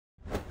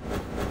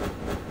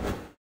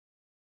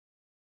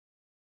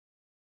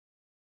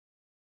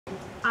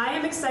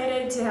am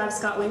excited to have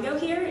Scot Wingo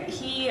here.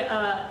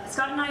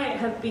 Scot and I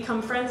have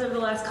become friends over the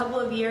last couple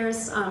of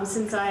years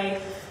since I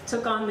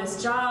took on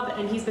this job,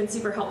 and he's been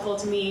super helpful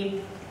to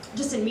me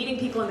just in meeting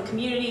people in the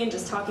community and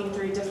just talking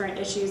through different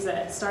issues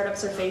that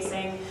startups are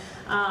facing.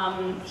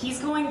 He's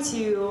going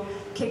to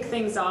kick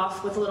things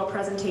off with a little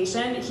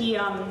presentation. He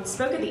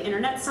spoke at the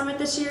Internet Summit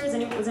this year.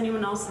 Was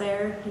anyone else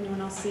there? Anyone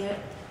else see it?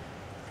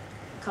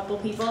 A couple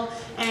people.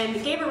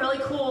 And gave a really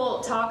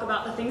cool talk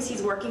about the things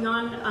he's working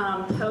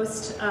on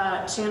post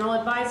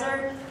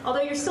ChannelAdvisor.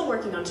 Although you're still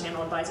working on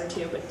ChannelAdvisor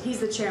too, but he's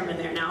the chairman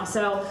there now.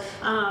 So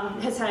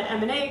has had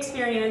M&A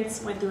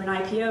experience, went through an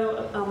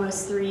IPO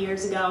almost 3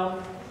 years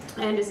ago,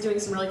 and is doing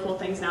some really cool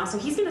things now. So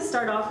he's going to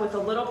start off with a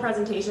little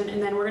presentation,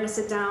 and then we're going to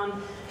sit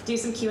down, do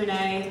some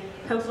Q&A.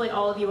 Hopefully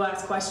all of you will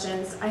ask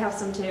questions. I have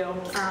some too,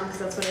 because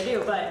that's what I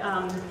do. But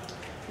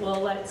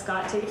we'll let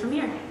Scot take it from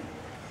here.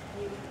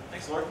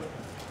 Thanks, Laura.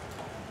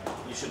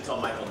 You should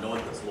tell Michael no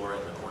one puts Laura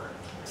in the corner.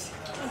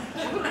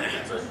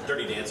 It's a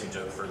Dirty Dancing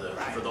joke for the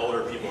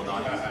older people in the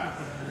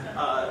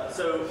audience.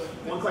 So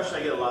one question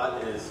I get a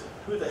lot is,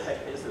 who the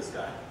heck is this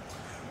guy?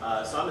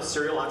 So I'm a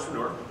serial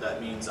entrepreneur.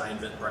 That means I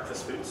invent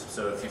breakfast foods.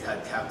 So if you've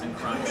had Captain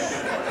Crunch,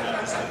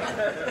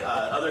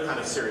 other kind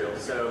of cereal.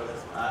 So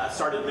I've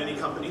started many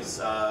companies.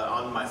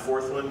 On my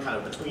fourth one, kind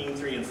of between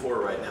 3 and 4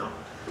 right now.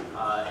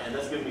 And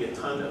that's given me a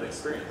ton of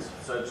experience.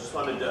 So I just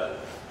wanted to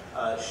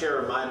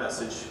share my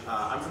message.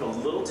 I'm from a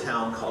little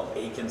town called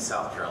Aiken,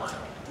 South Carolina.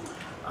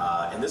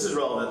 And this is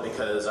relevant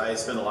because I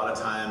spend a lot of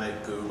time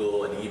at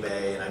Google and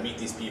eBay, and I meet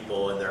these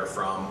people, and they're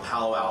from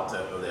Palo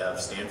Alto. They have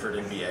Stanford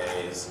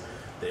MBAs.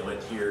 They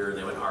went here,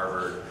 they went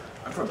Harvard.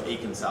 I'm from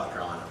Aiken, South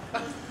Carolina.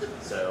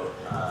 So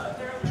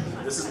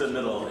this is the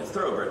middle. It's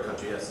thoroughbred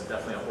country. Yes, it's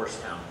definitely a horse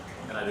town.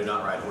 And I do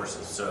not ride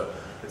horses. So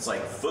it's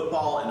like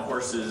football and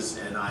horses,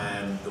 and I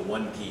am the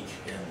one geek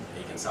in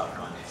Aiken, South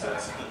Carolina. So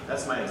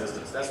that's my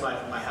existence. That's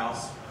my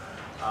house.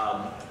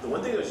 The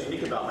one thing that was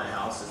unique about my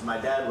house is my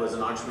dad was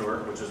an entrepreneur,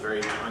 which was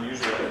very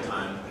unusual at the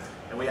time,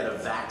 and we had a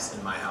VAX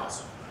in my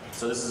house.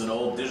 So this is an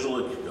old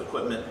digital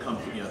equipment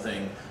company,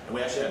 thing, and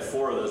we actually had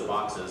 4 of those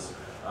boxes.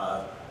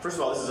 First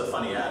of all, this is a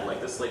funny ad.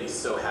 Like, this lady's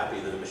so happy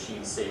that the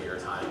machine's saving her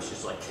time.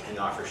 She's like kicking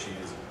off her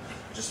shoes.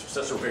 Just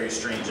such a very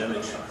strange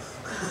image.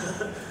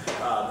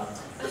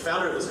 The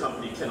founder of this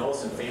company, Ken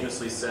Olsen,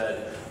 famously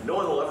said, "No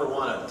one will ever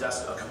want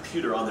a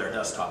computer on their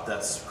desktop.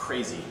 That's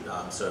crazy."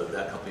 So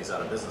that company's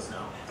out of business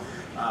now.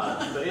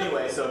 But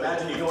anyway, so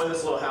imagine you go in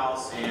this little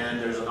house and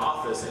there's an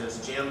office and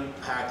it's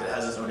jam-packed. It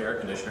has its own air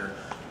conditioner.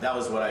 That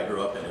was what I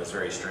grew up in. It was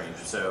very strange.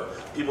 So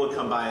people would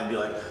come by and be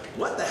like,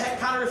 "What the heck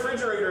kind of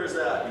refrigerator is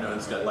that?" And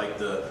it's got like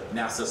the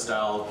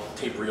NASA-style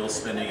tape reel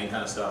spinning and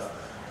kind of stuff.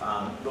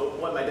 But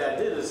what my dad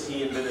did is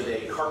he invented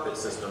a carpet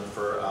system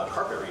for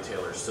carpet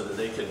retailers so that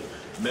they could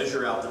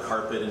measure out the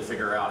carpet and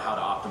figure out how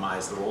to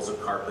optimize the rolls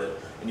of carpet.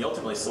 And he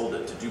ultimately sold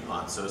it to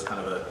DuPont. So it's kind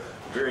of a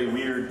very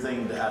weird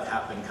thing to have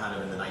happen kind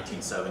of in the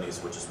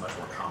 1970s, which is much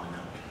more common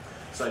now.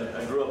 So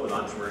I grew up with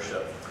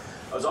entrepreneurship.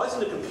 I was always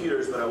into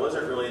computers, but I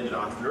wasn't really into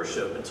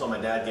entrepreneurship until my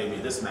dad gave me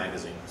this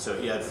magazine. So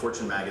he had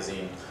Fortune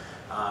magazine,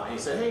 and he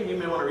said, "Hey, you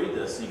may want to read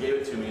this." And he gave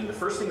it to me, and the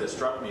first thing that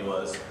struck me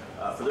was,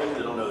 for those of you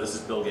that don't know, this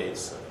is Bill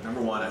Gates.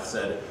 Number one, I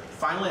said,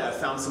 finally I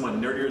found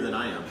someone nerdier than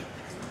I am.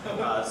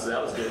 So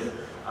that was good.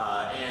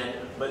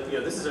 But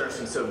this is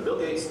interesting. So Bill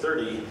Gates,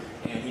 30,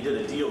 and he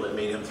did a deal that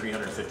made him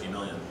 $350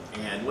 million.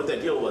 And what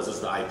that deal was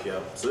the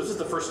IPO. So this is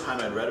the first time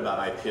I'd read about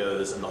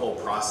IPOs and the whole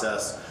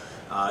process.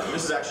 And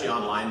this is actually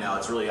online now.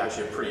 It's really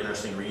actually a pretty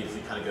interesting read if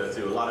you kind of go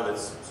through. A lot of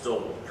it's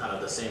still kind of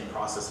the same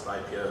process of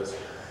IPOs.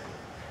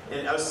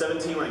 And I was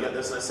 17 when I got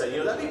this, and I said,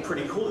 that'd be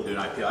pretty cool to do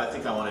an IPO. I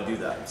think I want to do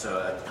that. So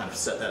I kind of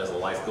set that as a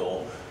life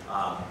goal.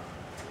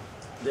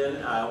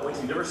 Then I went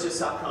to the University of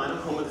South Carolina,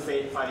 home of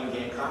the Fighting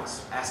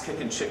Gamecocks.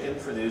 Ass-kicking chicken,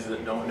 for those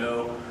that don't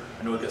know.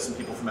 I know we've got some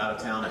people from out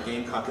of town. A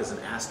gamecock is an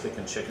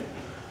ass-kicking chicken.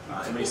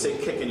 And when you say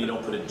kicking, you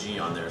don't put a G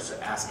on there, so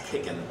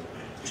ass-kicking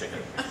chicken.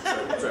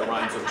 So it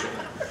rhymes with chicken.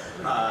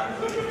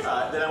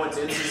 Then I went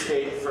to NC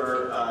State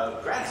for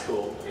grad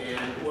school,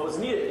 and what was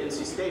neat at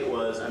NC State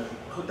was I'm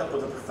hooked up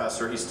with a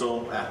professor. He's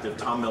still active,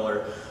 Tom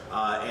Miller,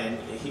 and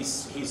he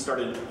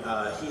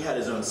had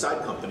his own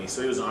side company,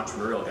 so he was an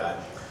entrepreneurial guy.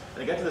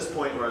 And I got to this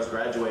point where I was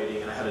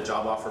graduating, and I had a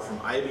job offer from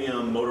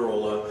IBM,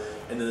 Motorola,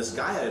 and then this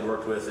guy I had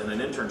worked with in an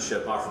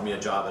internship offered me a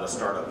job at a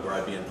startup where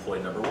I'd be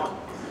employee number 1.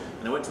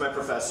 And I went to my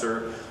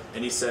professor,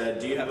 and he said,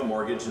 "Do you have a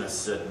mortgage?" And I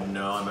said,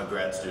 "No, I'm a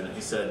grad student."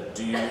 He said,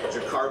 "Is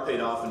your car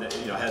paid off?" And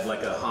I had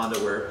like a Honda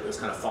where it was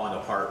kind of falling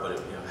apart, but it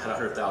had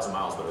 100,000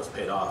 miles, but it was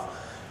paid off.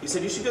 He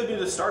said, "You should go do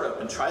the startup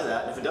and try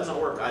that. And if it doesn't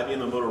work,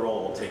 IBM and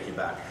Motorola will take you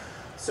back."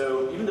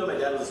 So even though my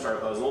dad was a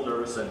startup, I was a little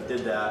nervous. I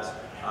did that.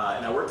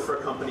 And I worked for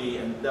a company,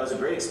 and that was a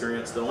great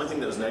experience. The only thing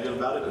that was negative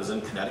about it was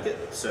in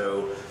Connecticut.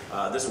 So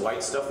this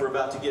white stuff we're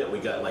about to get, we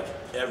got like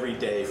every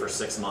day for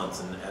 6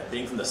 months. And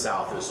being from the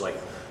South, it was like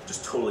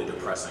just totally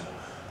depressing.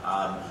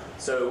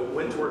 So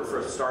went to work for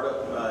a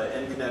startup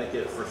in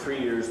Connecticut for 3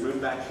 years,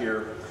 moved back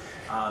here.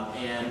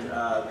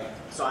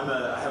 So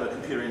I have a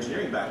computer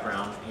engineering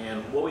background,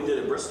 and what we did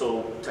at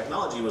Bristol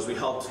Technology was we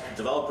helped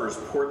developers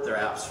port their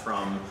apps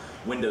from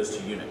Windows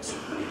to Unix,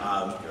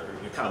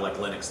 kind of like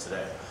Linux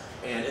today.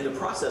 And in the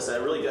process, I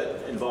really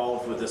got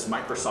involved with this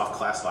Microsoft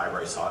class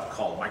library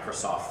called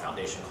Microsoft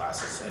Foundation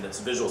Classes, and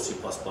it's Visual C++.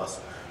 A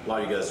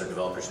lot of you guys are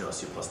developers, you know what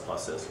C++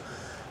 is.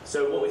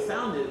 So what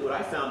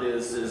I found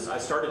is I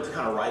started to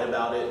kind of write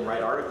about it and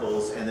write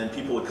articles, and then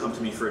people would come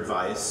to me for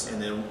advice, and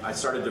then I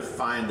started to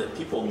find that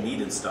people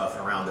needed stuff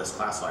around this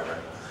class library.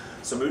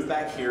 So moved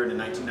back here in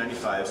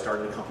 1995,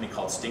 started a company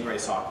called Stingray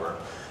Software,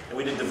 and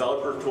we did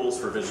developer tools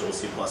for Visual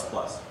C++.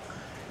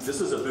 This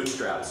was a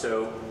bootstrap,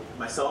 so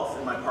myself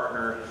and my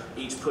partner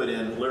each put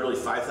in literally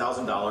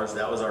 $5,000.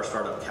 That was our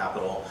startup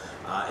capital.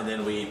 And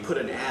then we put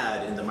an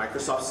ad in the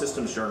Microsoft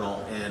Systems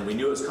Journal, and we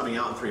knew it was coming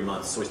out in 3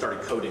 months, so we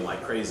started coding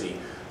like crazy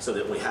so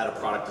that we had a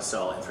product to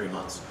sell in 3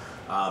 months.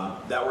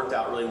 That worked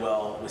out really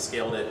well. We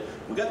scaled it.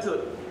 We got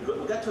to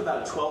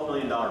about a $12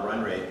 million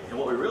run rate, and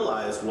what we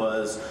realized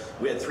was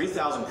we had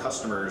 3,000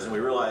 customers, and we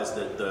realized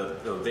that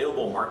the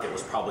available market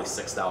was probably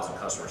 6,000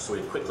 customers, so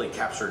we quickly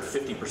captured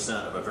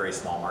 50% of a very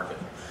small market.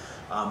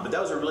 But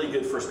that was a really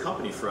good first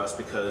company for us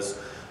because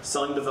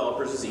selling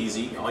developers is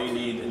easy. All you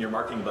need in your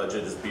marketing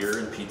budget is beer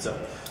and pizza.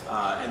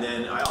 And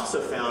then I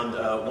also found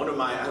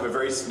I have a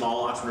very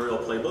small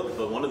entrepreneurial playbook,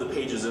 but one of the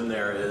pages in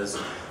there is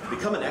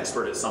become an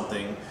expert at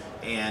something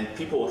and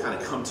people will kind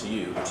of come to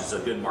you, which is a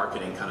good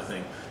marketing kind of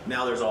thing.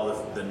 Now there's all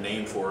the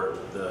name for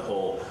the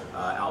whole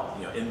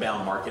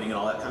inbound marketing and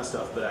all that kind of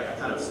stuff, but I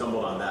kind of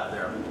stumbled on that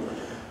there.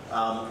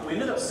 We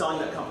ended up selling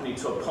that company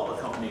to a public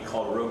company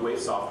called Rogue Wave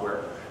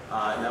Software.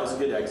 And that was a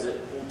good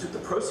exit. We took the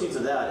proceeds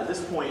of that. At this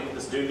point,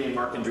 this dude named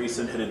Mark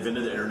Andreessen had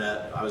invented the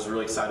internet. I was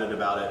really excited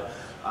about it.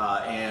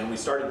 And we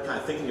started kind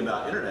of thinking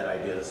about internet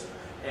ideas.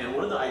 And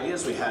one of the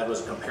ideas we had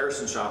was a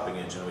comparison shopping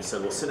engine. We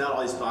said, we'll send out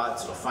all these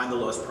bots, it'll find the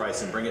lowest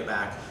price and bring it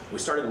back. We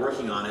started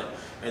working on it.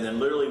 And then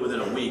literally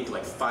within a week,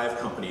 like 5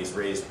 companies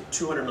raised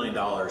 $200 million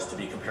to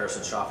be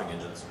comparison shopping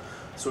engines.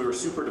 So we were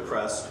super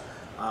depressed.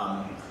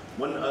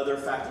 One other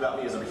fact about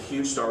me is I'm a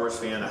huge Star Wars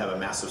fan. I have a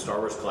massive Star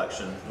Wars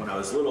collection. When I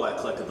was little, I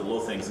collected the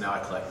little things. Now I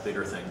collect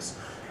bigger things,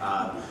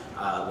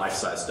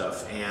 life-size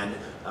stuff. And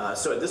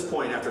so at this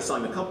point, after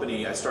selling the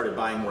company, I started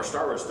buying more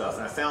Star Wars stuff.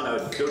 And I found I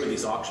would go to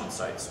these auction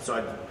sites. So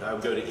I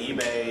would go to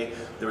eBay.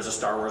 There was a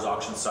Star Wars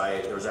auction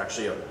site. There was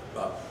actually an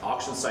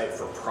auction site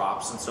for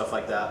props and stuff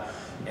like that.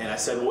 And I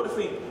said, well, what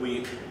if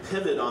we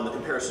pivot on the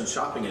comparison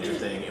shopping engine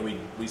thing and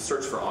we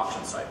search for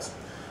auction sites?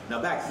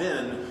 Now back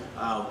then,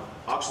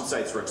 auction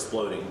sites were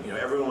exploding.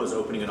 Everyone was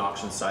opening an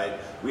auction site.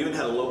 We even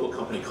had a local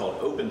company called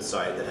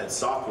OpenSite that had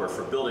software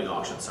for building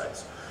auction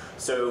sites.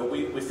 So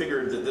we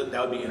figured that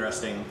would be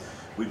interesting.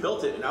 We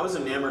built it, and I was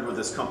enamored with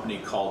this company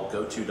called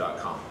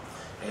GoTo.com.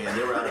 And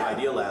they were out of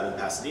Idea Lab in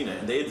Pasadena,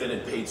 and they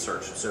invented paid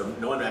search. So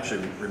no one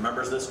actually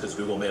remembers this because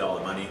Google made all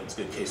the money. It's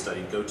a good case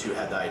study. GoTo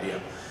had the idea.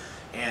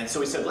 And so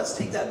we said, let's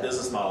take that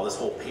business model, this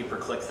whole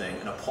pay-per-click thing,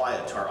 and apply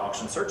it to our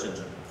auction search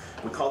engine.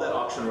 We called that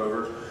Auction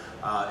Rover.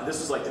 And this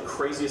was like the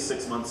craziest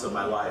 6 months of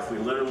my life. We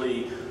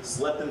literally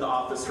slept in the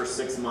office for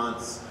 6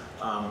 months.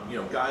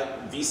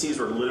 VCs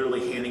were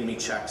literally handing me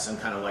checks and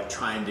kind of like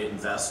trying to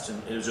invest,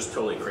 and it was just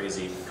totally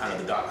crazy, kind of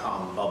the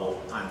dot-com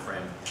bubble time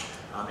frame.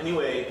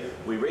 Anyway,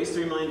 we raised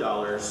 $3 million,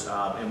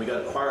 and we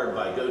got acquired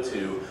by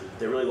GoTo.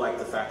 They really liked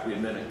the fact we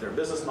invented their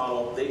business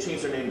model. They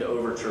changed their name to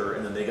Overture,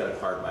 and then they got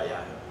acquired by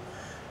Yahoo.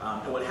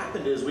 And what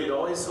happened is we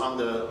always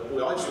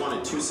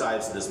wanted 2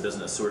 sides to this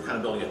business, so we were kind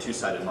of building a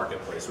 2-sided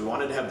marketplace. We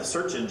wanted to have the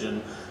search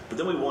engine, but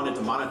then we wanted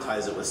to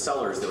monetize it with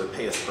sellers that would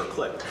pay us per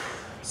click.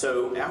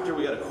 So after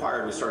we got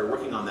acquired, we started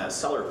working on that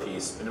seller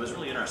piece, and it was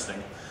really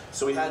interesting.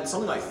 So we had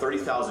something like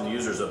 30,000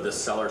 users of this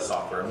seller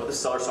software, and what this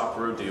seller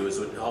software would do is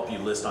it would help you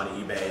list on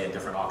eBay and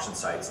different auction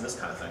sites and this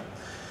kind of thing.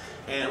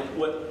 And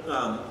what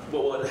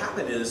would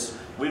happen is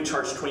we would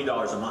charge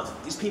 $20 a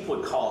month. These people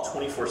would call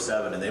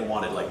 24/7 and they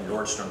wanted like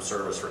Nordstrom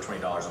service for $20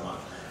 a month.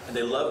 And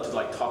they loved to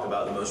like talk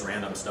about the most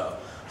random stuff.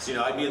 So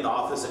I'd be in the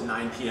office at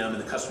 9 p.m.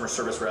 and the customer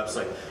service rep's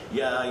like,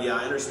 yeah,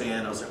 I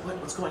understand. I was like,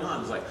 what's going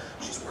on? He's like,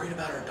 she's worried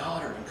about her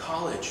daughter in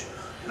college.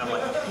 And I'm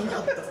like, hang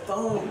up the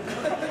phone.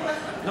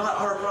 Not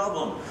our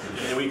problem.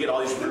 And then we get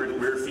all these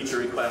weird feature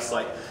requests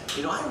like,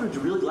 I would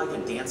really like a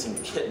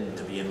dancing kitten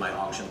to be in my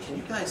auction. Can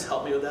you guys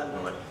help me with that? And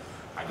I'm like,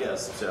 I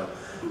guess. So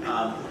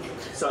I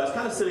was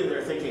kind of sitting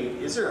there thinking,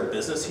 is there a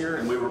business here?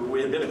 And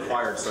we had been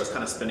acquired, so I was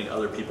kind of spending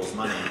other people's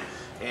money.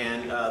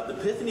 And the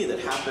epiphany that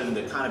happened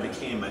that kind of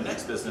became my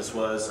next business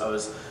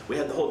was we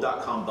had the whole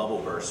dot-com bubble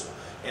burst.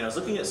 And I was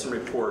looking at some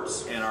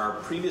reports, and our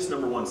previous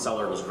 #1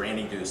 seller was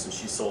Granny Goose, and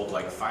she sold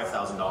like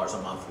 $5,000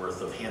 a month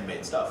worth of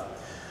handmade stuff.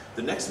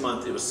 The next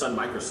month, it was Sun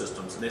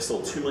Microsystems, and they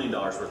sold $2 million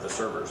worth of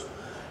servers.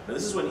 Now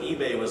this is when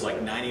eBay was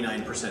like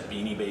 99%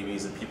 Beanie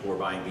Babies, and people were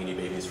buying Beanie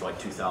Babies for like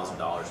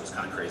 $2,000. It was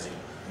kind of crazy.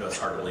 It's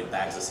hard to believe,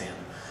 bags of sand.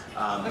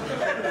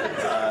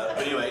 But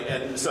anyway,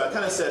 and so I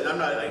kind of said, I'm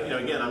not,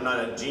 again, I'm not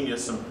a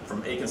genius. I'm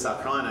from Aiken,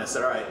 South Carolina. I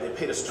said, all right, they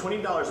paid us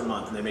 $20 a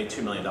month, and they made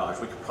 $2 million.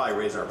 We could probably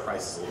raise our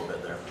prices a little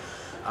bit there.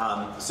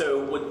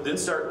 So what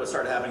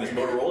started happening is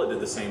Motorola did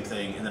the same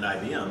thing, and then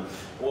IBM.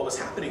 What was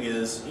happening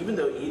is, even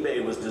though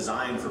eBay was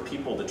designed for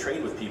people to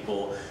trade with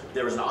people,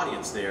 there was an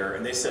audience there,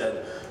 and they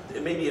said,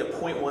 it may be a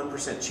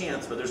 0.1%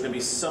 chance, but there's going to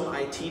be some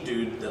IT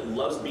dude that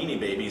loves Beanie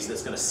Babies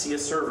that's going to see a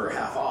server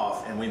half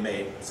off, and we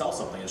may sell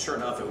something. And sure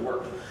enough, it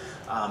worked.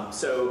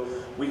 So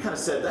we kind of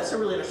said, that's a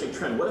really interesting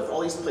trend. What if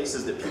all these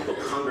places that people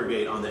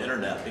congregate on the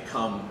internet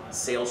become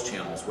sales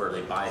channels where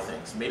they buy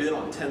things? Maybe they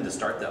don't intend to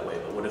start that way,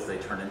 but what if they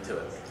turn into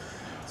it?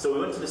 So we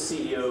went to the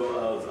CEO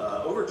of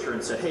Overture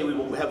and said, hey,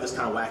 we have this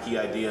kind of wacky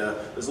idea.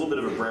 There's a little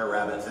bit of a Brer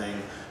Rabbit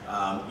thing.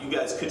 You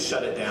guys could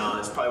shut it down.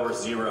 It's probably worth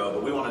zero,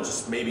 but we want to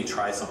just maybe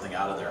try something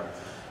out of there.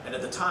 And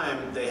at the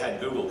time, they had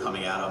Google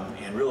coming at them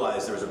and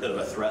realized there was a bit of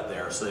a threat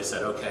there. So they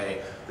said,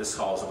 okay, this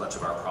solves a bunch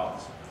of our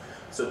problems.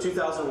 So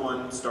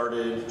 2001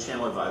 started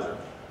ChannelAdvisor.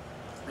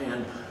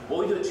 And what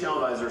we do at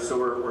ChannelAdvisor, so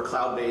we're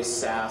cloud-based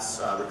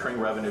SaaS recurring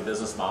revenue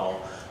business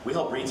model. We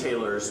help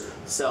retailers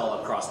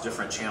sell across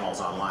different channels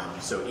online.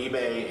 So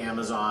eBay,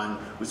 Amazon,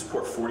 we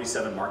support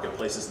 47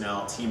 marketplaces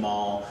now,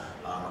 Tmall,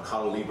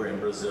 Mercado Libre in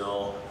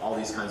Brazil, all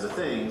these kinds of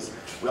things.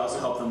 We also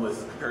help them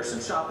with comparison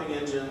shopping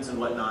engines and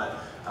whatnot.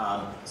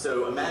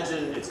 So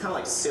imagine it's kind of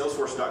like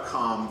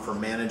Salesforce.com for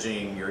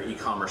managing your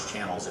e-commerce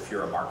channels if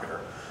you're a marketer.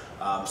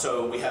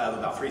 So we have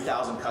about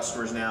 3,000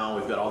 customers now.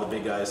 We've got all the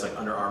big guys like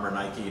Under Armour,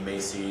 Nike,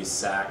 Macy's,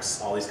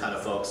 Saks, all these kind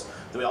of folks.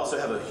 Then we also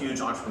have a huge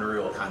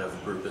entrepreneurial kind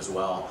of group as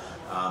well.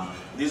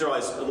 These are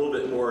always a little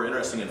bit more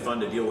interesting and fun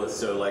to deal with.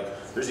 So like,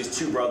 there's these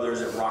two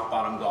brothers at Rock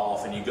Bottom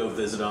Golf, and you go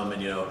visit them,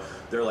 and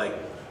they're like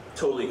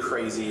totally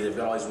crazy. They've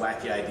got all these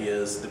wacky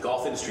ideas. The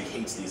golf industry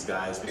hates these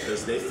guys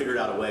because they figured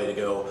out a way to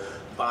go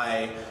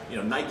buy,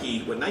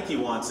 Nike. What Nike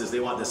wants is they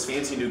want this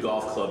fancy new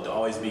golf club to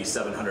always be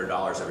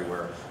 $700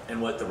 everywhere.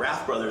 And what the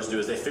Raft brothers do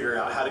is they figure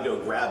out how to go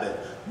grab it,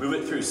 move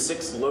it through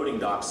 6 loading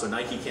docks so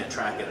Nike can't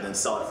track it, and then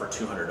sell it for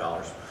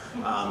 $200.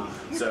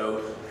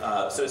 So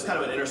it's kind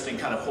of an interesting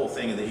kind of whole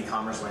thing in the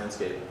e-commerce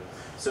landscape.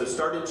 So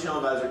started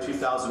ChannelAdvisor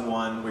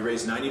 2001. We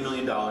raised $90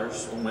 million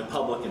and went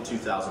public in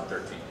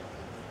 2013.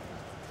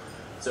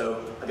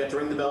 So I got to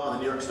ring the bell on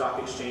the New York Stock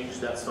Exchange.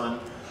 That's fun.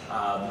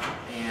 I'm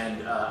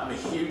a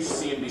huge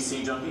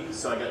CNBC junkie,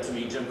 so I got to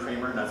meet Jim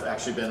Cramer, and I've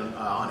actually been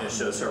on his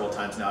show several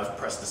times now. I've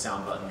pressed the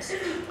sound buttons.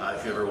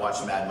 If you ever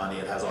watch Mad Money,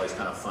 it has all these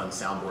kind of fun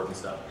soundboard and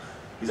stuff.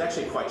 He's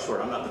actually quite short.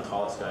 I'm not the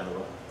tallest guy in the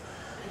world.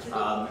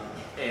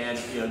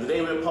 The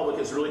day we went public,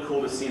 it's really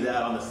cool to see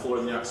that on the floor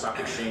of the New York Stock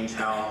Exchange,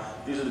 how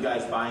these are the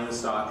guys buying the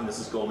stock, and this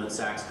is Goldman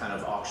Sachs kind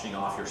of auctioning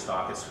off your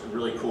stock. It's a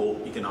really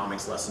cool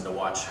economics lesson to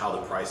watch how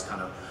the price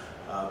kind of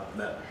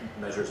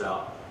measures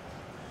out.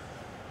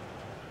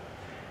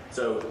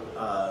 So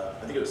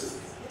I think it was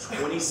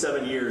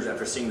 27 years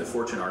after seeing the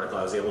Fortune article,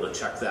 I was able to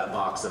check that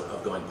box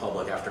of going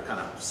public after kind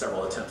of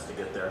several attempts to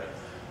get there.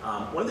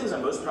 One of the things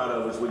I'm most proud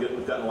of is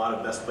we've gotten a lot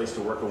of Best Place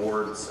to Work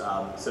awards.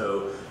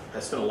 So I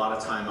spent a lot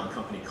of time on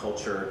company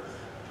culture.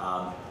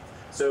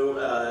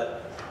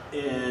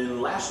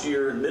 In last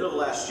year, middle of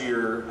last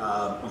year,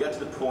 we got to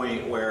the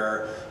point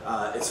where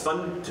it's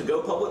fun to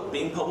go public.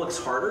 Being public's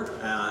harder,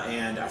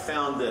 and I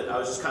found that I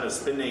was just kind of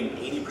spending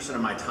 80%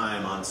 of my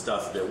time on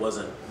stuff that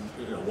wasn't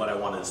what I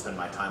wanted to spend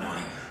my time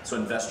on. So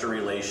investor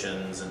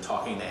relations and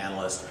talking to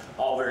analysts,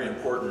 all very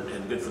important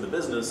and good for the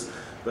business,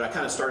 but I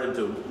kind of started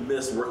to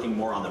miss working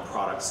more on the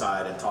product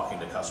side and talking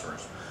to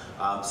customers.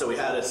 So we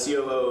had a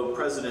COO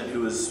president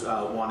who was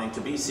wanting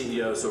to be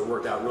CEO, so it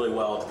worked out really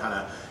well to kind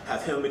of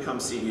have him become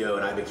CEO,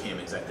 and I became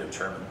executive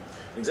chairman.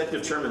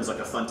 Executive chairman is like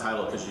a fun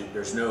title because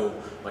there's no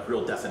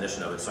real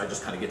definition of it, so I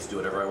just kind of get to do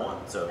whatever I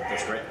want. So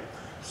that's great.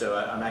 So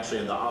I'm actually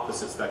in the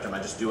opposite spectrum. I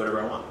just do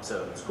whatever I want,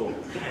 so it's cool.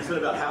 I spent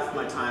about half of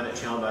my time at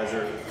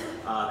ChannelAdvisor,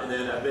 and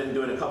then I've been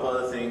doing a couple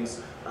other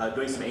things,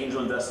 doing some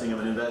angel investing. I'm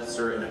an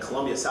investor in a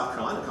Columbia, South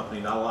Carolina company,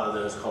 not a lot of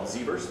those, called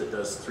Zevers, that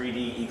does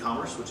 3D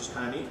e-commerce, which is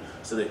kind of neat.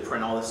 So they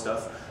print all this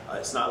stuff.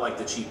 It's not like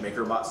the cheap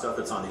MakerBot stuff.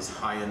 It's on these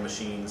high-end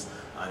machines,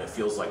 and it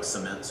feels like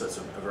cement, so it's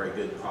a very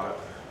good product.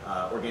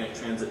 Organic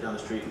Transit down the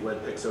street,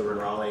 WebPix over in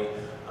Raleigh.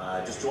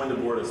 Just joined the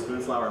board of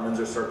Spoonflower and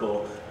Windsor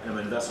Circle, and I'm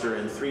an investor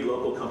in 3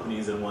 local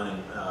companies and 1 in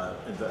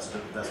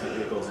investment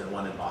vehicles and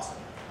 1 in Boston.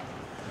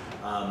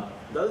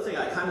 The other thing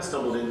I kind of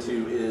stumbled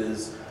into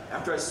is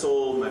after I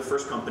sold my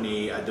first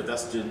company, I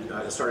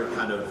started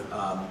kind of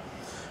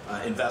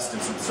invest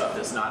in some stuff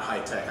that's not high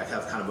tech. I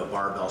have kind of a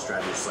barbell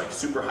strategy. It's like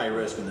super high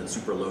risk and then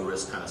super low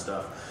risk kind of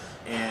stuff.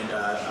 And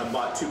I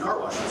bought 2 car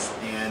washes,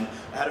 and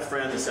I had a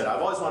friend that said,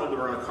 I've always wanted to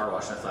run a car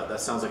wash. And I thought, that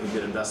sounds like a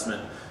good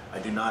investment. I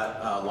do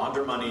not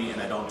launder money,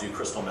 and I don't do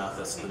crystal meth.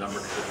 That's the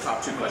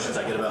top 2 questions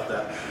I get about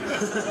that.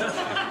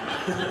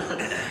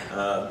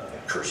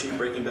 Hershey,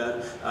 Breaking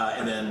Bad.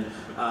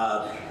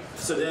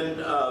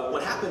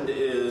 What happened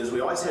is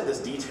we always had this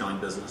detailing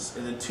business,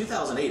 and in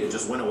 2008 it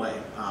just went away.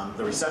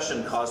 The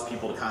recession caused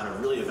people to kind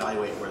of really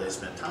evaluate where they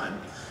spent time.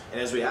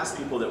 And as we asked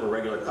people that were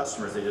regular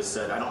customers, they just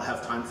said, I don't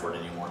have time for it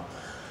anymore.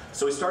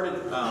 So we started,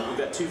 we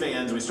got 2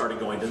 vans, we started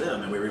going to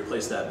them, and we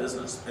replaced that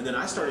business. And then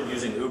I started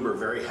using Uber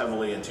very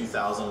heavily in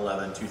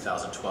 2011,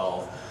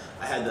 2012.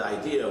 I had the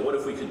idea, what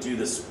if we could do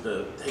this,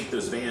 take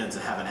those vans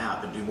and have an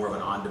app and do more of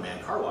an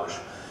on-demand car wash?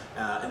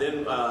 And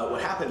then what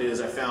happened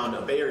is I found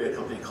a Bay Area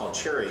company called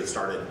Cherry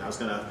started, and I was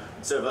gonna,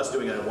 instead of us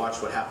doing it, I'd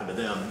watch what happened to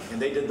them.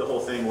 And they did the whole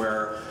thing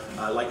where,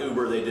 like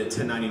Uber, they did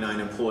 1099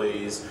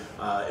 employees.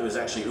 It was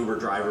actually Uber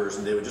drivers,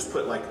 and they would just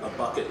put like a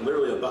bucket,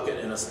 literally a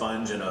bucket and a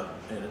sponge and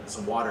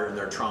some water in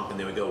their trunk, and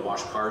they would go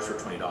wash cars for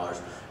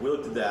 $20. We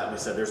looked at that and we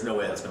said, there's no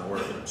way that's gonna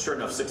work. And sure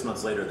enough, 6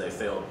 months later, they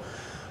failed.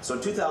 So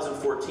in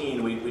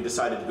 2014, we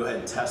decided to go ahead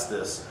and test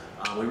this.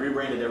 We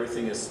rebranded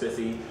everything as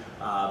Spiffy,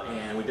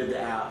 and we did the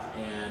app.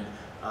 And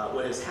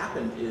what has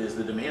happened is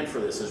the demand for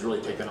this has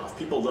really taken off.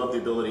 People love the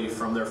ability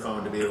from their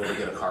phone to be able to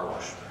get a car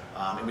wash.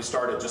 And we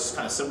started just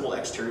kind of simple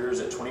exteriors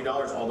at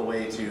 $20 all the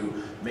way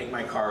to make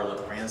my car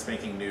look brand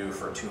spanking new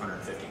for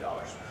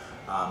 $250.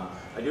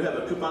 I do have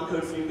a coupon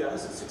code for you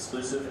guys. It's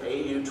exclusive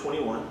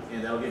AU21,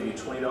 and that'll give you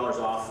 $20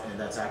 off, and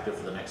that's active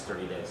for the next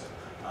 30 days.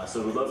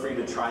 So we'd love for you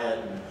to try it.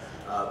 And,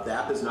 the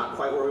app is not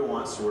quite where we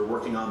want, so we're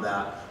working on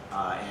that.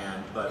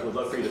 But we'd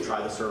love for you to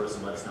try the service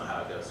and let us know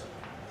how it goes.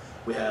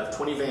 We have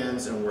 20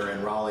 vans, and we're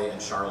in Raleigh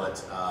and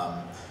Charlotte.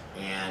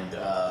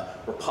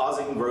 We're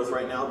pausing growth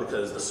right now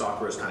because the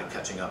software is kind of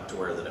catching up to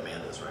where the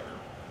demand is right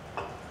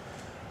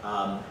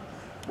now.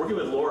 Working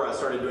with Laura, I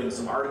started doing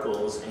some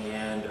articles,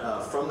 and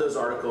from those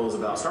articles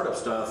about startup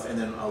stuff, and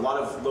then a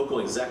lot of local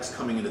execs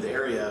coming into the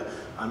area,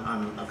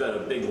 I've got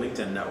a big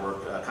LinkedIn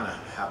network, kind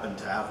of happen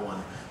to have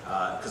one,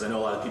 because I know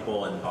a lot of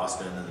people in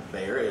Boston and the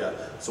Bay Area.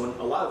 So when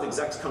a lot of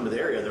execs come to the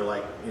area, they're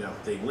like, you know,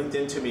 they linked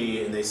into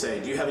me and they say,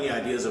 do you have any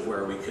ideas of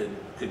where we could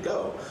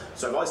go?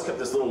 So I've always kept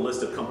this little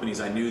list of companies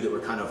I knew that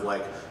were kind of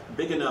like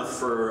big enough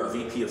for a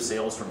VP of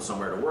sales from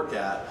somewhere to work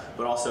at,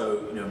 but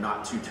also, you know,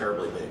 not too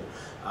terribly big.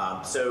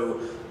 So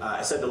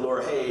I said to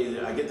Laura, hey,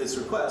 I get this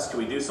request, can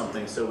we do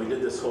something? So we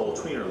did this whole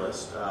tweener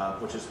list,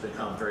 which has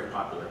become very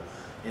popular.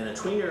 And a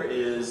tweener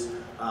is,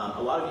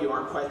 a lot of you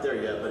aren't quite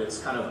there yet, but it's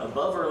kind of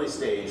above early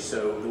stage.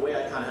 So the way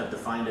I kind of have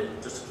defined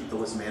it, just to keep the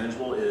list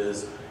manageable,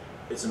 is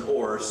it's an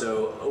or,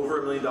 so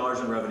over $1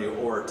 million in revenue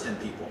or 10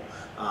 people.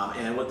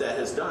 And what that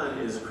has done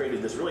is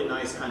created this really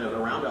nice kind of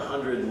around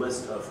 100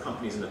 list of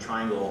companies in the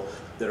triangle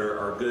that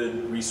are a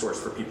good resource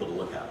for people to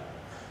look at.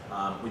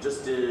 We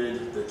just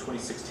did the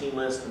 2016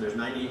 list, and there's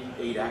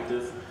 98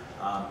 active.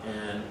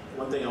 And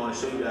one thing I want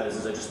to show you guys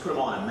is I just put them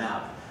all on a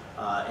map.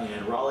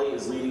 And Raleigh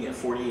is leading at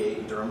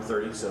 48, Durham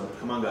 30, so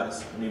come on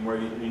guys, we need more.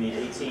 We need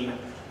 18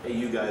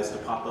 AU guys to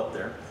pop up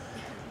there.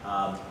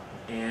 I've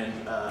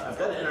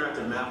got an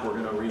interactive map we're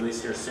going to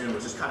release here soon,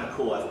 which is kind of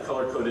cool. I've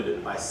color-coded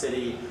it by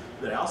city,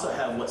 but I also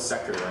have what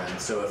sector they're in.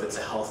 So if it's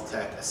a health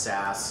tech, a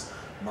SaaS,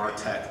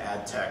 MarTech,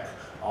 ad tech,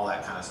 all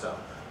that kind of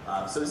stuff.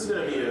 So this is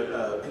going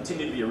to be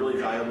continue to be a really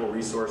valuable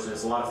resource, and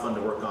it's a lot of fun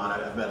to work on.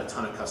 I've met a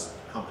ton of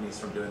companies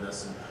from doing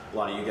this, and a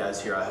lot of you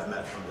guys here I have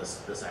met from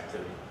this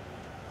activity.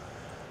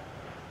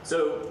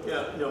 So,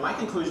 you know, my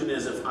conclusion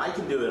is if I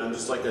can do it, I'm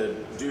just like a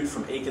dude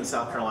from Aiken,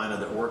 South Carolina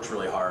that works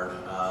really hard.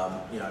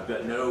 You know, I've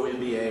got no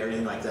MBA or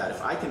anything like that. If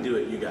I can do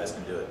it, you guys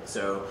can do it.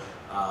 So,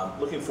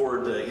 looking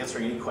forward to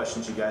answering any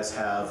questions you guys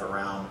have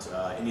around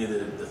any of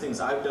the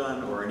things I've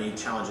done or any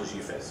challenges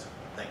you face.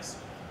 Thanks.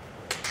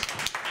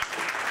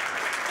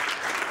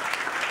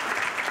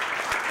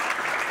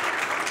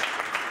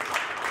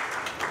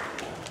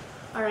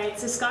 All right,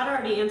 so Scott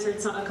already answered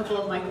a couple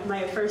of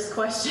my first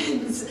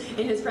questions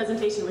in his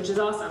presentation, which is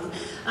awesome.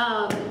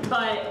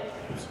 But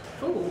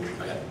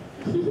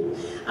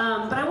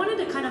I wanted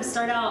to kind of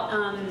start out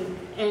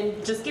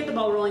and just get the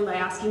ball rolling by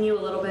asking you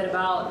a little bit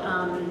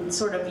about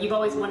sort of, you've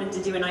always wanted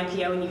to do an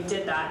IPO and you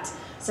did that.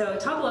 So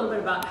talk a little bit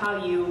about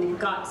how you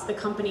got the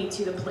company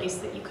to the place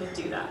that you could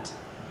do that.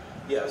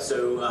 Yeah,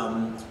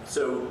 so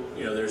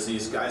you know, there's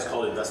these guys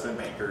called investment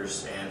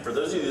bankers, and for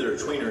those of you that are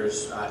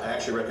tweeners, I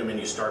actually recommend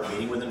you start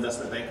meeting with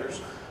investment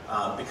bankers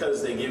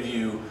because they give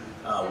you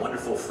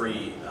wonderful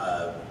free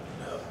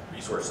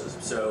resources.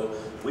 So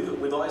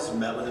we've always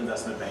met with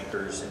investment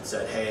bankers and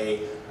said,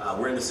 hey,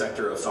 we're in the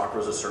sector of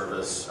software as a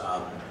service.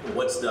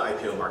 What's the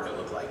IPO market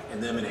look like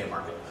and the M&A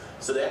market?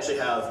 So they actually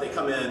have, they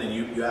come in and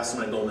you ask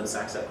them at Goldman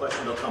Sachs that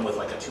question, they'll come with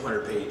like a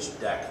 200-page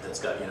deck that's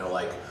got, you know,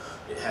 like,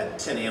 it had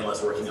 10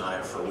 analysts working on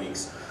it for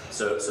weeks.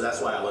 So that's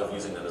why I love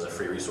using them as a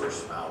free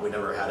resource. We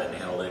never had an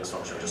analytics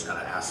function, we just kind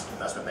of asked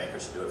investment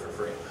bankers to do it for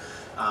free.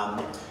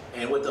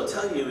 And what they'll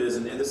tell you is,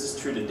 and this is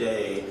true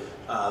today,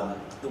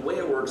 the way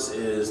it works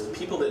is the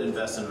people that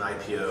invest in an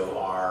IPO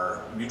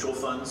are mutual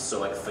funds, so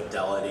like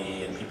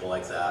Fidelity and people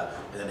like that,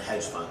 and then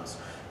hedge funds.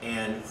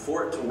 And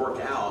for it to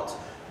work out,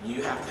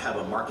 you have to have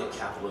a market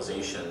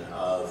capitalization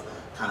of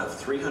kind of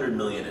 300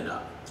 million and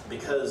up,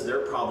 because their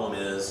problem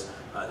is,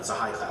 it's a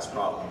high-class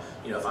problem.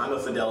 You know, if I'm a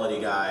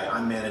Fidelity guy,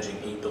 I'm managing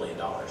 $8 billion.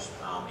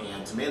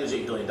 And to manage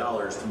 $8 billion,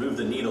 to move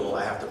the needle,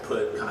 I have to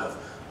put kind of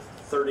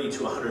 $30 to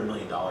 $100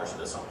 million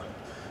into something.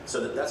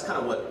 So that's kind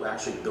of what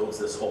actually builds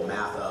this whole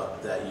math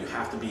up, that you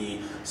have to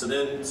be, so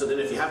then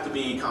if you have to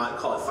be,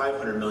 call it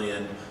 500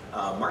 million,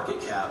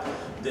 market cap,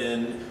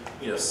 then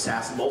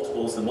SaaS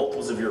multiples, the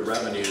multiples of your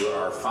revenue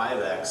are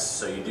 5x,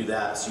 so you do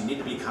that, so you need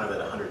to be kind of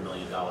at $100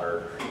 million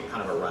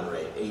kind of a run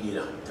rate,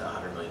 $80 to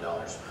 $100 million.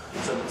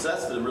 So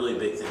that's the really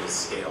big thing is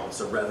scale,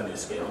 so revenue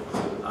scale.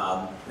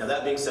 Now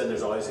that being said,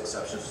 there's always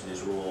exceptions to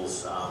these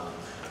rules.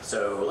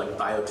 So like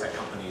biotech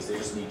companies, they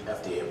just need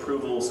FDA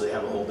approval, so they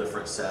have a whole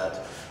different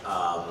set.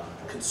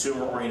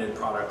 Consumer-oriented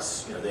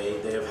products,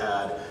 they have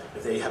had,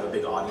 if they have a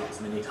big audience,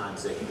 many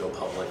times they can go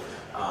public.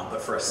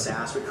 But for a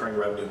SaaS recurring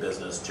revenue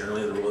business,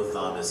 generally the rule of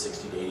thumb is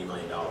 $60 to $80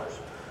 million.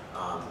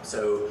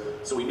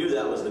 So we knew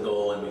that was the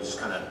goal, and we just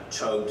kind of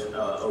chugged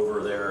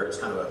over there. It's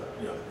kind of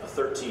a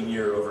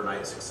 13-year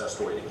overnight success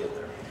story to get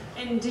there.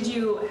 And did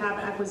you have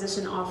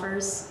acquisition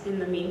offers in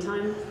the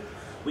meantime?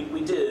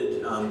 We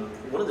did.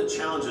 One of the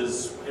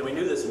challenges, and we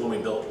knew this when we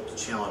built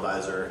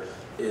ChannelAdvisor,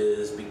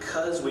 is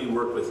because we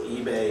work with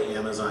eBay,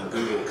 Amazon,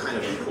 Google kind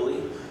of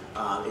equally,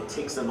 it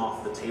takes them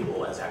off the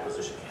table as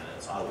acquisition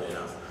candidates, oddly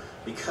enough.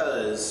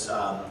 Because,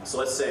 so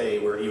let's say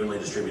we're evenly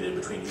distributed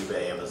between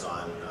eBay,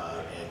 Amazon,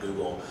 and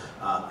Google.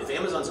 If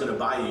Amazon's going to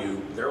buy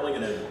you, they're only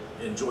going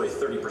to enjoy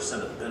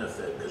 30% of the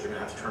benefit because you're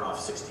going to have to turn off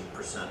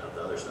 60% of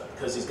the other stuff.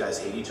 Because these guys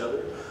hate each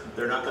other,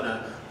 they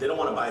don't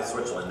want to buy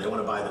Switzerland, they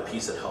want to buy the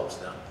piece that helps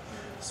them.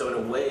 So in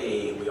a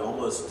way, we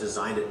almost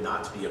designed it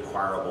not to be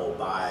acquirable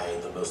by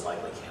the most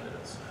likely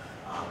candidates.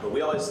 But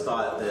we always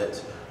thought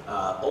that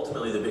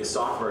ultimately the big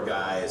software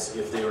guys,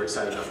 if they were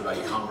excited enough about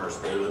e-commerce,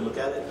 they would look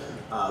at it.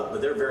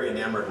 But they're very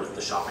enamored with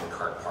the shopping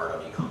cart part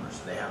of e-commerce.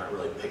 They haven't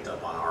really picked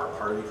up on our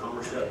part of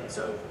e-commerce yet.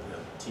 So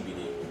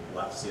TBD,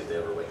 we'll have to see if they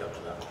ever wake up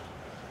to that.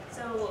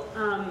 So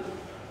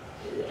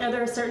are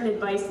there certain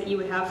advice that you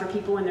would have for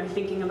people when they're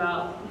thinking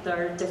about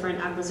their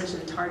different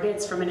acquisition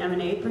targets from an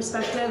M&A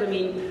perspective? I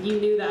mean, you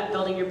knew that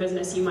building your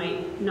business, you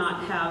might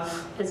not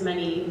have as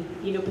many,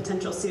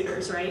 potential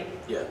suitors, right?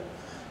 Yeah.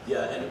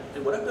 Yeah,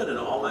 and what I've done in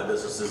all my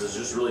businesses is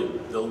just really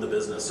build the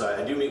business. So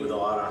I do meet with a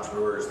lot of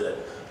entrepreneurs that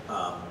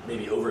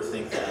maybe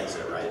overthink the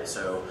exit, right?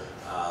 So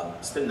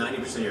spend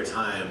 90% of your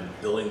time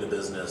building the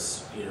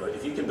business.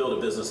 If you can build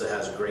a business that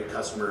has great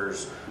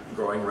customers,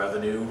 growing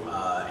revenue,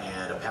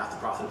 and a path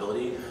to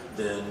profitability,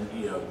 then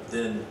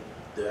then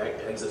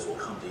the exits will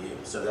come to you.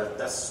 So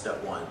that's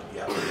step one. You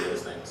have to do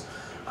those things.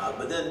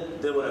 But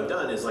then what I've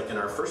done is, like in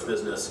our first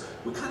business,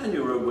 we kind of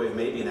knew Roadwave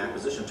may be an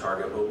acquisition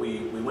target, but we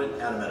went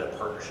at them at a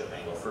partnership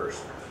angle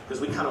first,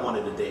 because we kind of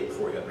wanted to date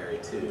before we got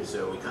married too.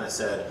 So we kind of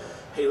said,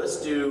 hey,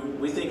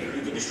 we think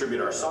you can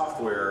distribute our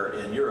software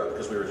in Europe,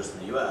 because we were just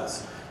in the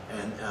US,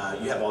 and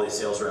you have all these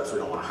sales reps, we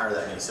don't want to hire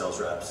that many sales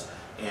reps.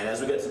 And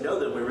as we got to know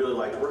them, we really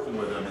liked working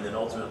with them, and then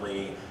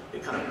ultimately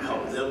it kind of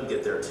helped them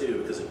get there too,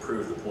 because it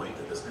proved the point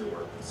that this could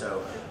work.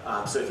 So,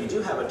 so if you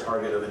do have a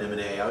target of an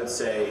M&A, I would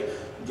say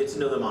get to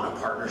know them on a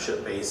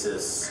partnership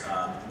basis,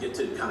 get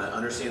to kind of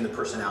understand the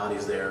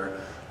personalities there,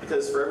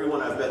 because for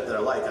everyone I've met that I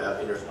like,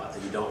 there's a lot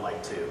that you don't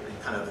like too.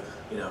 And kind of,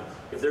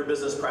 if their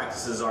business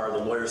practices are the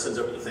lawyer sends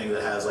over the thing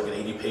that has like an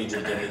 80-page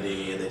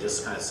indemnity, and they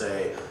just kind of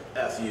say,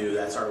 F you,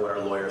 that's what our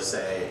lawyers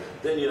say,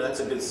 then that's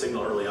a good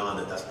signal early on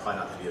that that's probably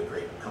not going to be a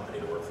great company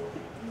to work for.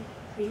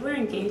 Are you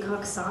wearing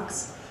Gamecock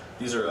socks?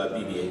 These are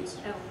BB-8s.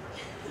 Oh.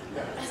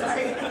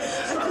 Sorry.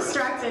 I'm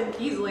distracted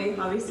easily,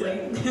 obviously.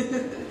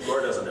 Yeah.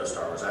 Laura doesn't know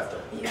Star Wars, I have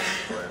to. Yeah.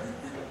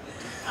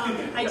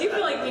 I do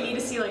feel like we need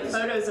to see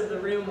photos of the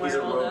room where He's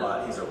a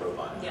robot. He's a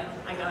robot. Yeah,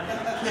 I got it.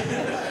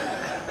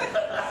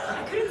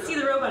 I couldn't see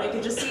the robot, I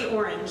could just see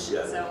orange.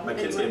 Yeah. So, my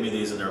kids gave me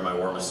these, and they're my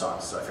warmest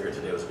socks, so I figured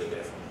today was a good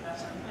day for me.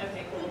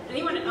 Okay, cool.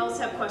 Anyone else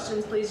have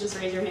questions, please just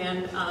raise your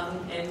hand,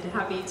 and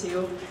happy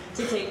to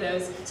take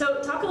those.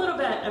 So talk a little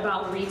bit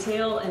about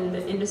retail and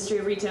the industry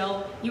of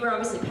retail. You were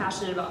obviously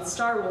passionate about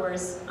Star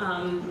Wars.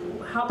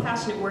 How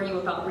passionate were you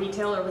about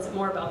retail, or was it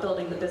more about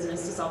building the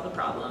business to solve the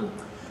problem?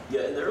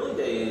 Yeah, in the early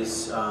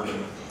days,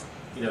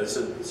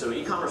 so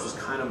e-commerce was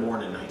kind of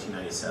born in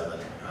 1997,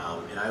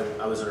 and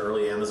I was an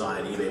early Amazon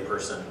and eBay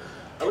person.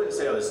 I wouldn't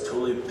say I was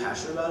totally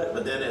passionate about it,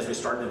 but then as we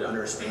started to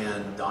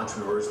understand the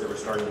entrepreneurs that were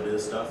starting to do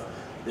this stuff,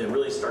 they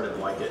really started to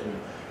like it. And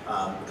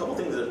a couple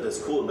things that's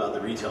cool about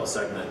the retail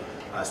segment,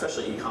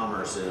 especially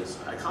e-commerce, is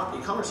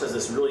e-commerce has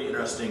this really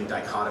interesting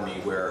dichotomy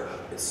where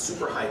it's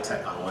super high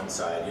tech on one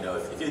side.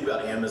 If you think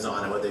about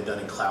Amazon and what they've done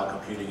in cloud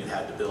computing and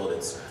had to build,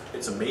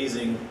 it's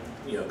amazing.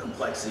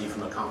 Complexity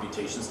from a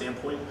computation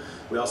standpoint.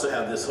 We also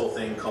have this whole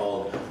thing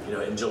called,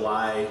 in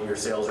July, your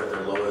sales are at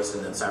their lowest,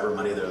 and then Cyber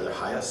Monday, they're their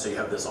highest. So you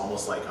have this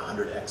almost like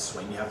 100x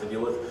swing you have to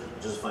deal with,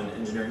 which is a fun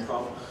engineering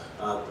problem.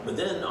 But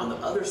then on the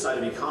other side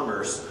of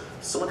e-commerce,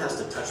 someone has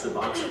to touch the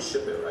box and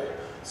ship it, right?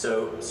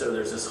 So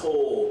there's this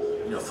whole,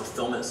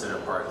 fulfillment center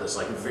part that's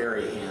like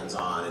very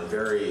hands-on and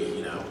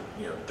very,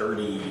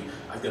 dirty.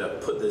 I've got to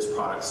put this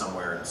product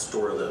somewhere and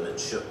store them and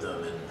ship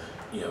them, and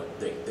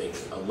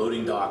a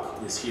loading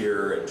dock is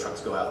here and trucks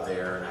go out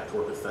there, and I have to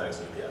work with FedEx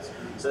and UPS.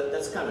 So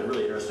that's kind of a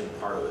really interesting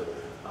part of it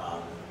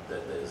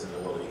that is in the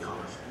world of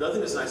e-commerce. The other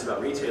thing that's nice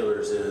about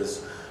retailers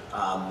is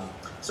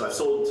So I've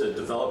sold to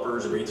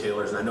developers and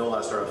retailers, and I know a lot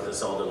of startups that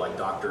sell to like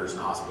doctors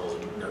and hospitals.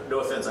 And no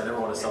offense, I never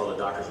want to sell to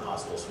doctors and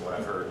hospitals from what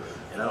I've heard,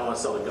 and I don't want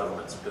to sell to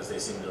governments because they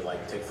seem to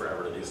like take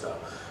forever to do stuff.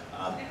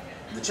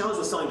 The challenge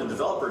with selling to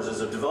developers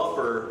is a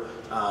developer,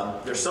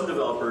 there's some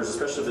developers,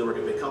 especially if they work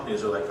at big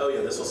companies, are like, oh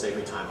yeah, this will save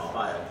me time, I'll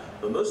buy it.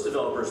 But most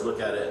developers look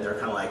at it and they're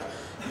kind of like,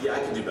 yeah, I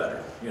can do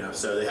better. You know,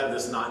 so they have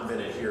this not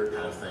invented here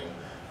kind of thing.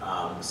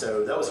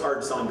 So that was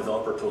hard selling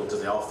developer tools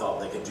because they all felt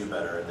they could do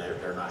better, and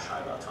they're not shy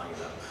about telling you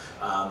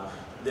that.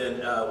 Then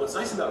what's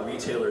nice about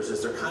retailers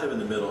is they're kind of in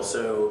the middle.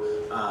 So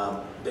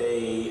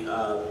they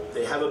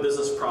have a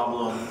business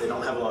problem, they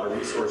don't have a lot of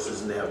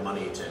resources, and they have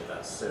money to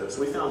invest. So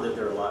we found that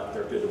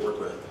they're good to work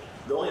with.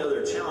 The only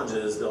other challenge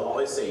is they'll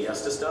always say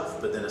yes to stuff,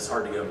 but then it's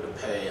hard to get them to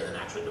pay and then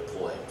actually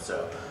deploy.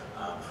 So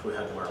we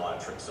had to learn a lot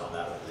of tricks on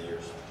that over the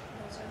years.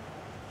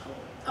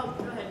 Oh,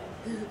 go ahead.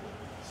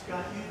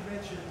 Scott, you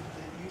mentioned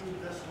that you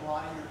invest a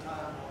lot of your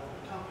time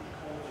on company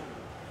culture.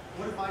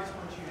 What advice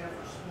would you have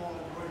for small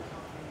growing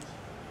companies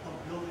on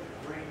building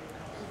a great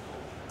company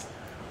culture?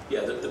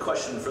 Yeah, the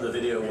question for the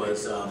video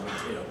was,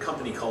 you know,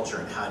 company culture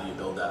and how do you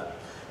build that?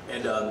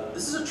 And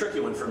this is a tricky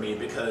one for me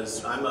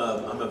because I'm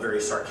a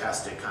very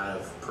sarcastic kind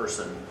of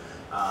person.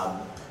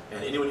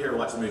 And anyone here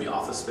watch the movie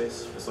Office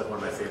Space? It's like one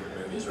of my favorite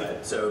movies,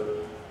 right?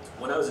 So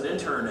when I was an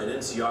intern at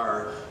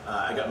NCR,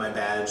 I got my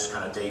badge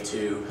kind of day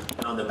 2,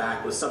 and on the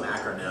back was some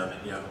acronym,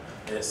 you know,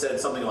 and it said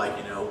something like,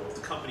 you know,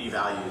 the company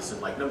values,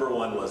 and like number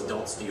 1 was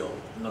don't steal.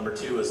 Number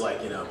 2 was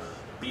like, you know,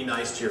 be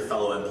nice to your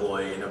fellow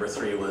employee, and number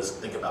 3 was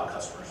think about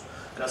customers.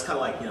 And I was kind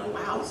of like, you know,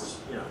 wow, this is,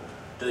 you know,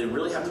 do they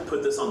really have to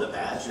put this on the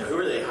badge? You know, who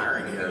are they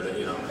hiring here? That,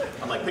 you know,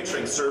 I'm like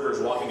picturing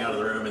servers walking out of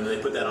the room and they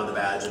put that on the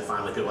badge, and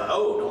finally people are like,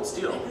 oh, don't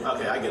steal.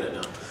 Okay, I get it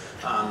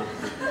now.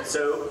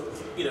 So,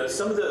 you know,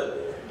 some of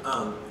the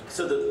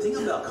so the thing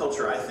about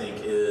culture, I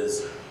think,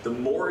 is the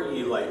more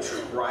you like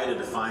try to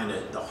define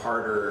it, the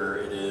harder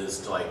it is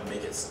to like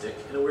make it stick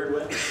in a weird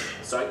way.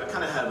 So I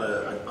kind of have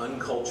an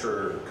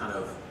uncultured kind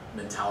of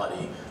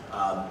mentality.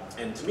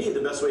 And to me,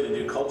 the best way to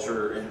do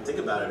culture and think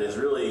about it is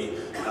really,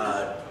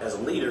 as a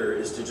leader,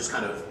 is to just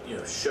kind of, you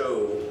know,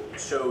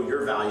 show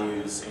your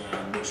values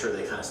and make sure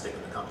they kind of stick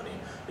in the company.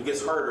 It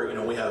gets harder, you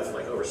know, we have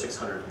like over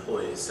 600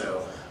 employees,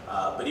 so,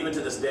 but even to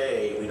this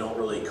day, we don't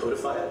really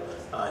codify it,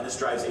 and this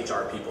drives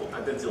HR people.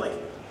 I've been through like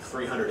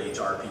 300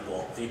 HR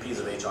people, VPs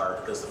of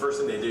HR, because the first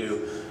thing they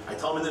do, I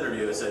tell them in the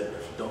interview, I said,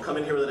 don't come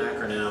in here with an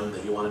acronym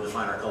that you want to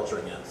define our culture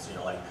against. You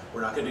know, like,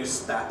 we're not going to do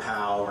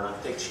StatPal, we're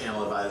not going to take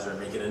ChannelAdvisor and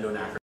make it into an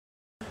acronym.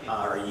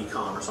 Or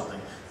ecom or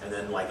something, and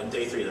then like in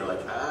day 3 they're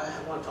like, I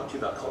want to talk to you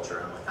about culture,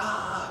 and I'm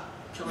like,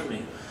 killing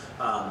me.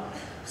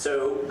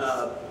 So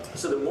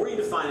the more you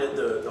define it,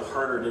 the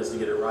harder it is to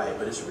get it right,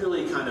 but it's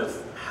really kind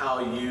of how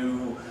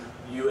you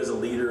as a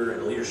leader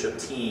and a leadership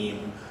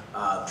team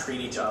treat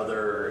each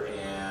other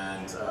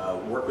and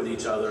work with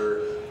each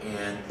other,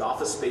 and the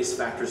office space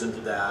factors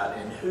into that,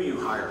 and who you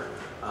hire.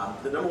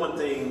 The number one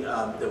thing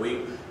that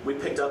we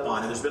picked up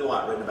on, and there's been a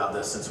lot written about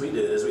this since we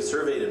did, is we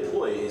surveyed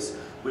employees.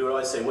 We would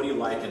always say, what do you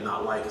like and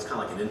not like? It's kind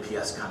of like an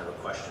NPS kind of a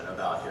question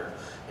about here.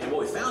 And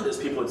what we found is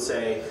people would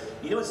say,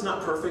 you know, it's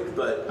not perfect,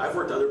 but I've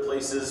worked other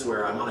places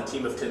where I'm on a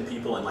team of 10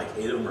 people and like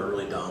 8 of them are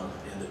really dumb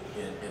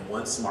and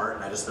one's smart,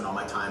 and I just spend all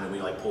my time and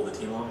we like pull the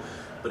team along.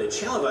 But at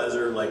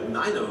ChannelAdvisor, like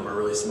 9 of them are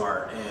really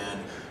smart, and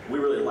we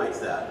really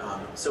liked that.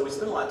 So we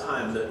spent a lot of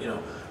time that, you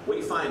know, what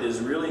you find is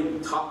really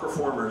top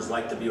performers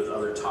like to be with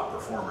other top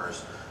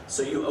performers.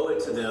 So you owe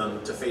it to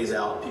them to phase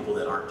out people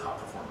that aren't top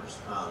performers.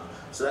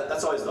 So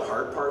that's always the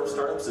hard part of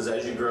startups, is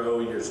as you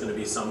grow, there's going to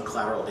be some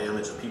collateral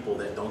damage of people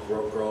that don't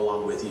grow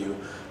along with you.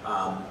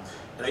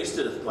 And I used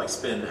to like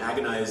spend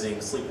agonizing,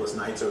 sleepless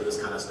nights over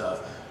this kind of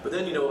stuff. But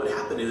then, you know, what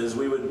happened is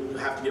we would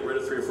have to get rid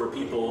of 3 or 4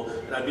 people,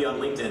 and I'd be on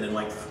LinkedIn, and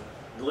like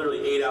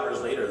literally 8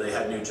 hours later, they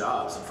had new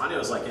jobs. And finally, I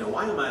was like, you know,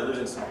 why am I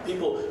losing some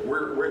people?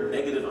 We're in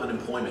negative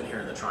unemployment here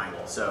in the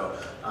Triangle. So,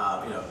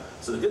 you know,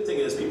 so the good thing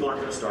is people aren't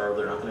going to starve.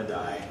 They're not going to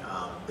die.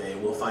 They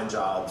will find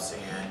jobs,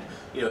 and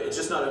you know, it's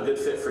just not a good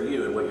fit for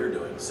you and what you're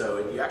doing.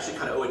 So you actually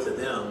kind of owe it to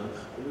them.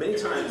 Many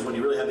times when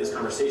you really have these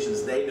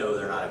conversations, they know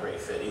they're not a great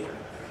fit either.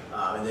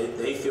 And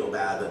they feel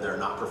bad that they're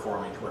not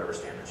performing to whatever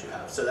standards you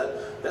have. So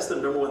that's the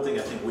number one thing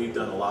I think we've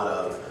done a lot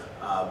of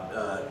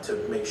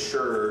to make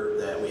sure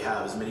that we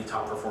have as many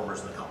top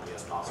performers in the company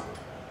as possible.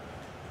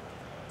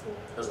 Cool.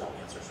 That was a long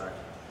answer, sorry.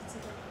 That's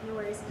okay. No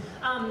worries.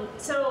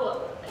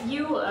 So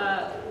you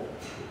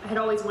had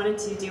always wanted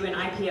to do an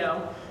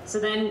IPO. So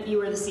then you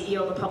were the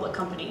CEO of a public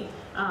company,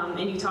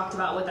 and you talked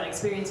about what that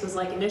experience was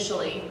like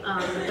initially.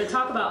 But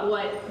talk about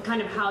what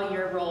kind of how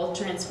your role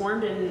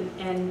transformed,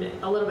 and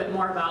a little bit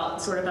more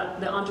about sort of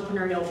the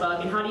entrepreneurial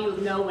bug, and how do you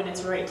know when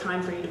it's the right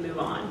time for you to move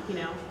on, you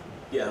know?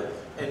 Yeah,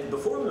 and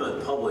before we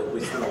went public,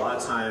 we spent a lot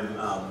of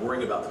time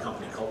worrying about the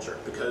company culture,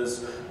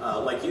 because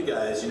like you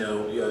guys, you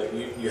know,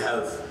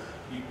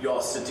 you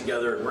all sit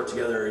together and work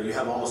together, you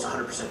have almost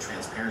 100%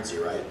 transparency,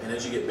 right? And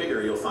as you get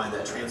bigger, you'll find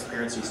that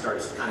transparency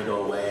starts to kind of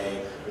go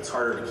away. It's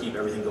harder to keep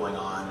everything going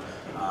on.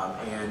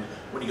 And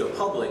when you go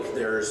public,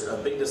 there's a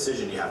big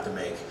decision you have to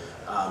make.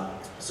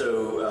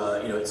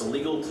 It's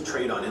illegal to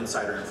trade on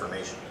insider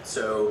information.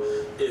 So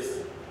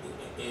it's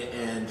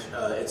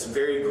a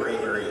very gray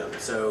area.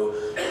 So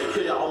it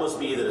could almost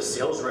be that a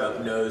sales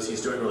rep knows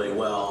he's doing really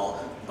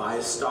well,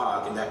 buys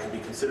stock, and that could be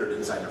considered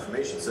inside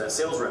information. So that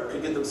sales rep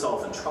could get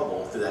themselves in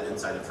trouble through that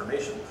inside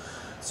information.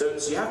 So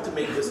you have to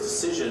make this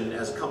decision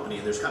as a company,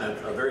 and there's kind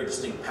of a very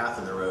distinct path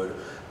in the road.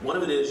 One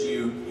of it is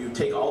you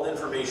take all the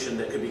information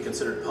that could be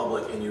considered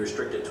public and you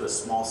restrict it to a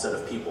small set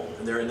of people,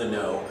 and they're in the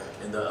know,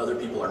 and the other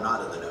people are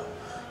not in the know.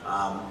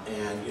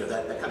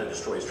 That kind of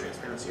destroys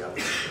transparency out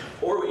there.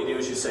 Or what you do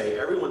is you say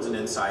everyone's an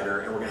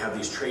insider, and we're going to have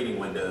these trading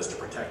windows to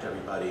protect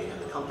everybody in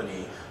the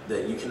company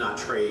that you cannot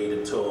trade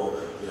until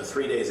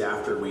 3 days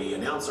after we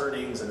announce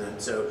earnings, and then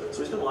so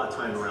we spent a lot of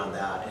time around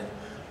that. And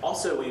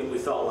also we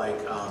felt like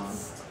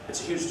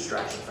it's a huge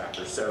distraction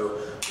factor. So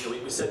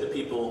we said to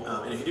people,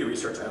 and if you do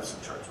research, I have some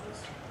charts on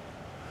this.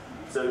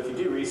 So if you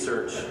do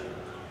research.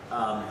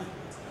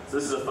 So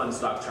this is a fun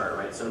stock chart,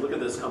 right? So look at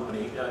this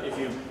company.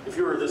 If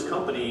you were this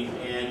company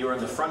and you were on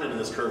the front end of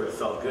this curve, it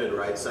felt good,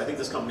 right? So I think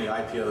this company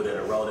IPO'd at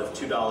a relative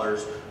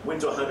 $2,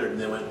 went to 100,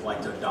 and then went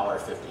like to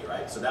 $1.50,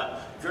 right? So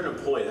that if you're an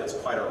employee, that's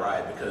quite a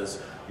ride, because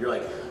you're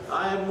like,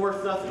 I'm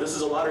worth nothing. This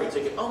is a lottery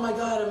ticket. Oh my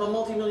God, I'm a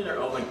multimillionaire.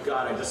 Oh my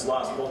God, I just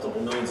lost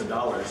multiple millions of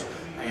dollars.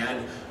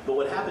 But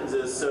what happens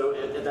is, so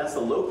that's the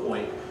low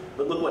point.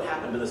 But look what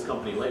happened to this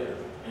company later.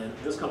 And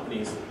this company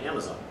is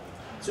Amazon.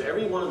 So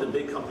every one of the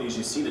big companies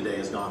you see today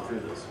has gone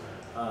through this.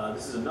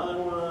 This is another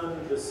one.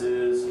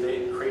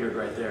 They cratered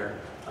right there.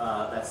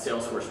 That's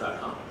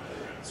Salesforce.com.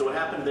 So what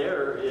happened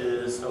there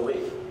is,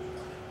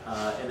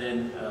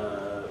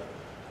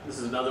 this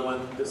is another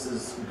one. This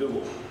is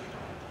Google.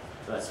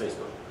 So that's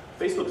Facebook.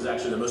 Facebook is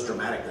actually the most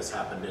dramatic that's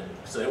happened.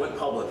 So they went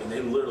public and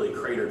they literally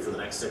cratered for the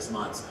next 6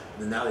 months.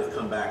 And then now they've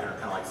come back and are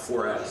kind of like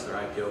 4x their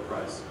IPO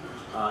price.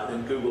 And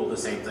then Google, the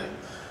same thing.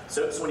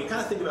 So when you kind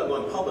of think about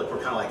going public, we're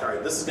kind of like, all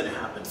right, this is going to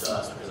happen to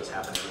us because it's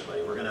happened to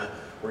everybody. We're going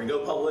to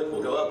go public,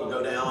 we'll go up, we'll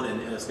go down, and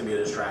it's going to be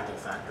a distracting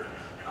factor.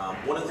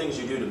 One of the things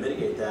you do to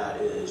mitigate that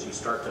is you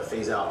start to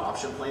phase out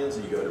option plans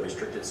and you go to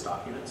restricted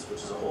stock units,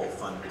 which is a whole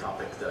fun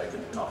topic that I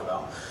could talk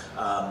about.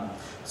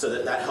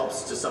 So that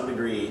helps to some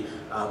degree,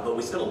 but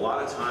we spend a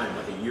lot of time,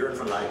 like a year in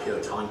front of the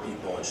IPO, telling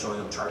people and showing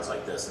them charts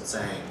like this and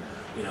saying,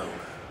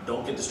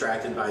 don't get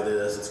distracted by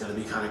this, it's going to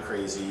be kind of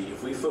crazy.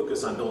 If we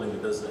focus on building the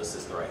business,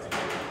 it's the right thing to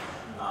do.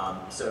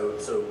 So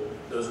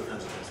those are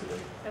kinds of things we did.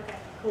 Okay,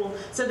 cool.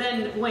 So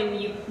then when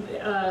you,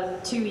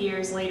 2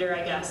 years later,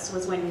 I guess,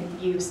 was when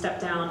you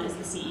stepped down as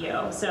the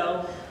CEO.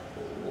 So,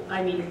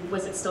 I mean,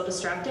 was it still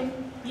distracting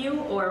you,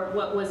 or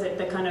what was it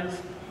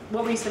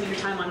what were you spending your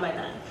time on by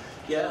then?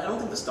 Yeah, I don't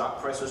think the stock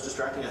price was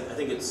distracting. I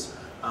think it's,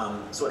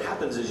 so what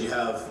happens is you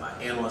have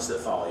analysts that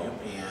follow you,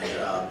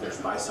 and there's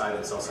buy-side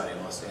and sell-side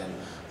analysts, and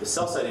the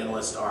sell-side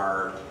analysts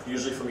are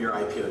usually from your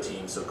IPO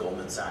team, so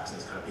Goldman Sachs and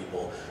these kind of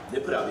people.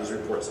 They put out these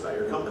reports about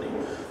your company.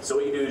 So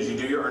what you do is you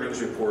do your earnings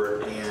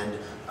report, and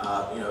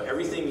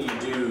everything you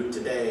do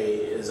today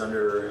is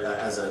under,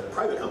 as a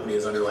private company,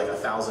 is under like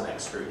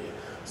 1,000x scrutiny.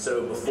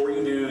 So before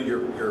you do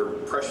your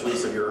press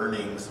release of your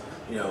earnings,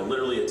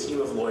 literally a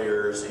team of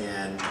lawyers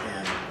and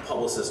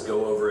publicists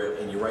go over it,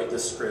 and you write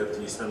this script,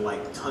 and you spend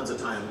like tons of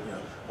time.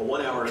 A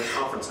 1 hour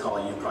conference call,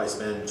 you probably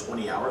spend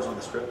 20 hours on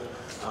the script,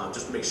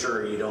 just to make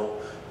sure you don't.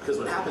 Because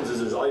what happens is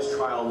there's always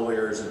trial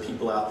lawyers and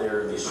people out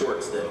there in these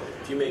shorts that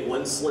if you make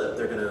one slip,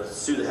 they're going to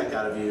sue the heck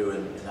out of you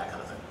and that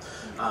kind of thing.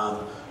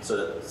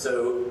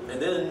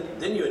 And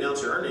then you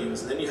announce your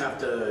earnings, and then you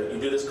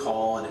do this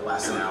call, and it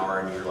lasts an hour,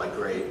 and you're like,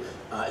 great.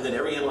 And then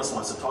every analyst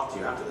wants to talk to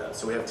you after that.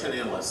 So we have 10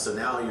 analysts. So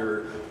now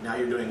you're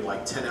doing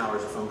like 10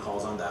 hours of phone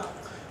calls on that.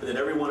 And then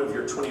every one of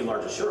your 20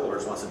 largest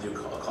shareholders wants to do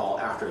a call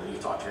after you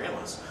talk to your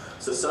analysts.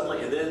 So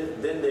suddenly, and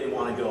then they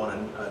want to go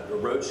on a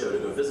road show to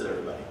go visit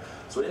everybody.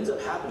 So what ends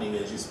up happening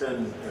is you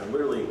spend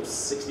literally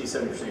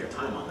 60–70% of your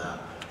time on that,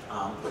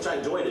 which I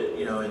enjoyed it,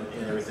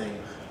 and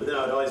everything. But then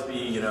I would always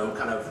be,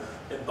 kind of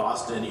in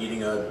Boston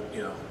eating a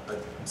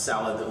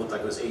salad that looked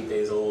like it was 8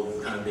 days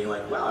old, kind of being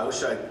like, wow, I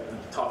wish I was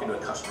talking to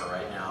a customer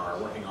right now or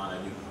working on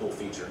a new cool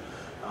feature.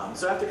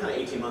 So after kind of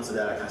 18 months of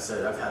that, I kind of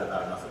said, I've had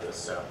about enough of this.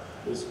 So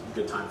it was a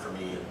good time for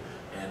me.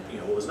 And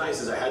what was nice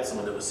is I had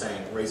someone that was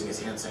raising his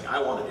hand saying, I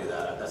want to do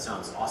that. That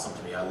sounds awesome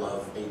to me. I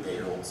love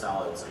 8-day-old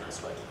salads. And I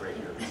was like, great,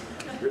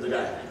 you're the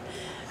guy.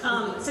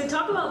 So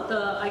talk about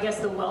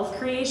the wealth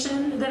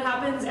creation that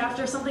happens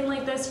after something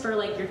like this for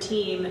like your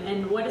team,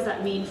 and what does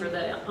that mean for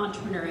the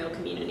entrepreneurial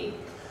community?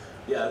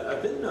 Yeah,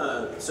 I've been,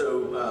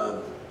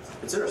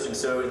 it's interesting.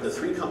 So in the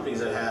 3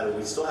 companies I had,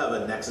 we still have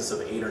a nexus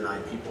of 8 or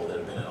 9 people that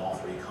have been in all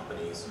 3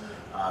 companies.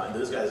 And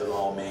those guys have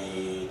all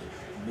made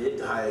mid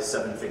to high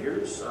 7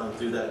 figures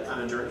through that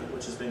kind of journey,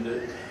 which has been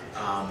good.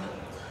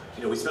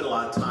 We spent a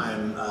lot of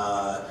time,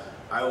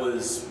 I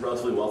was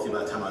relatively wealthy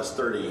by the time I was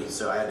 30,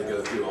 so I had to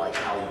go through like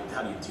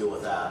how do you deal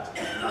with that.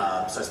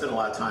 So I spent a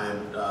lot of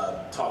time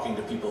talking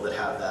to people that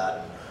have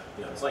that.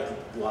 It's like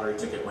lottery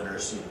ticket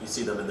winners. You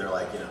see them and they're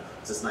like,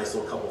 it's this nice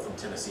little couple from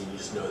Tennessee, and you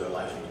just know their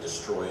lives will be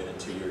destroyed in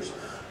 2 years.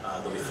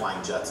 They'll be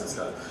flying jets and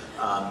stuff.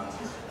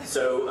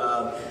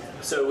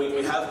 So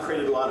we have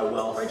created a lot of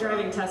wealth. Or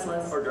driving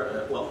Teslas.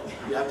 Well,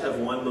 you have to have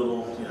one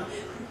little,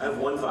 I have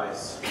one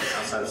vice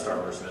outside of Star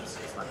Wars, and it's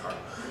my car.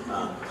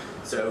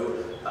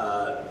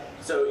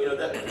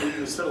 That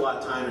we spent a lot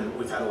of time, and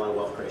we've had a lot of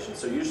wealth creation.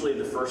 So usually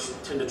the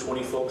first 10 to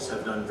 20 folks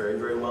have done very,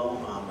 very well.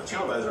 With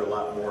ChannelAdvisor, a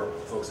lot more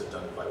folks have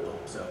done quite well.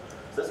 So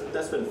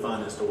that's been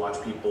fun, is to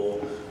watch people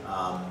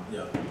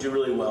do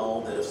really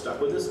well that have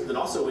stuck with us. Then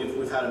also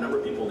we've had a number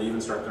of people leave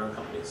and start their own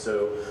companies.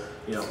 So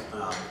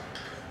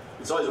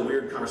it's always a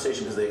weird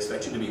conversation because they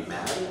expect you to be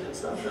mad and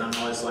stuff, and I'm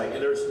always like,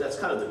 and that's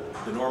kind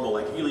of the normal,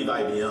 like if you leave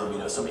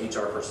IBM, some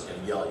HR person's going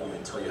to yell at you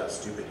and tell you how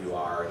stupid you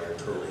are and you're a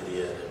total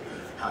idiot and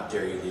how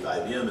dare you leave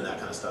IBM and that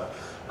kind of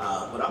stuff.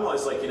 But I'm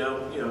always like,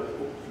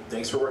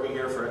 thanks for working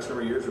here for X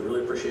number of years, we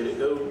really appreciate it.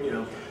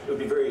 It would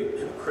be very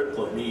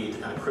hypocritical of me to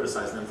kind of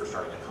criticize them for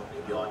starting a company.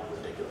 It'd be like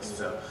ridiculous.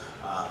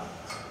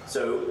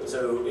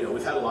 So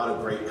we've had a lot of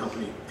great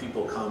company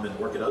people come and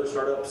work at other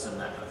startups and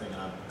that kind of thing,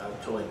 and I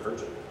totally encourage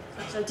it.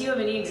 So do you have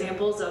any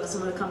examples of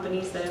some of the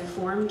companies that have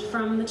formed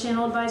from the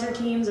ChannelAdvisor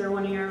teams or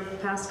one of your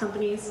past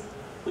companies?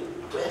 We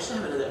actually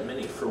haven't had that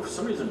many. For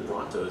some reason,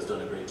 Bronto has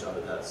done a great job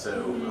at that.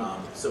 So,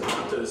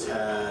 Bronto's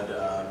had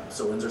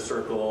Windsor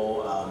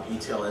Circle,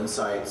 E-Tail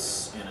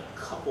Insights, and a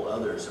couple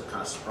others have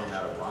kind of sprung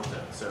out of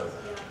Bronto. So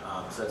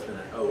that's been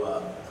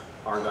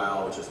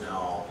Argyle, which is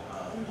now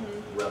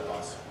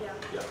RevBoss.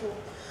 Yeah, cool.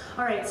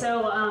 All right,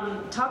 so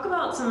talk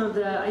about some of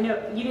the, I know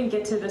you didn't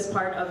get to this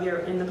part of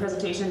in the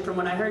presentation from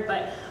what I heard,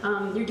 but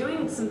you're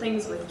doing some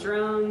things with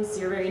drones,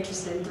 you're very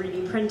interested in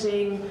 3D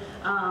printing,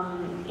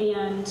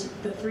 and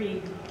the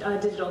 3D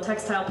digital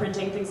textile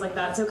printing, things like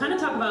that. So kind of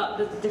talk about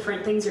the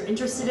different things you're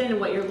interested in and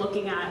what you're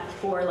looking at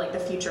for like the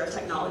future of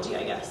technology,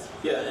 I guess.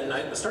 Yeah, and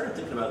I started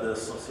thinking about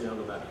this, let's see, I'll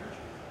go back here.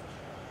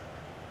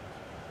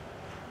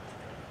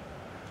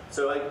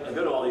 So I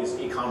go to all these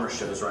e-commerce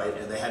shows, right,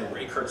 and they had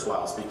Ray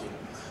Kurzweil speaking.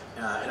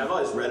 And I've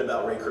always read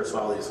about Ray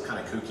Kurzweil. He's kind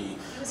of kooky. He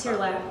was here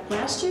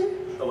last year?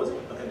 Oh, was he?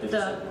 Okay.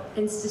 The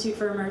Institute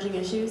for Emerging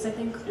Issues, I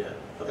think. Yeah,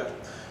 okay.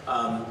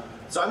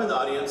 So I'm in the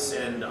audience,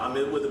 and I'm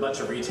with a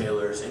bunch of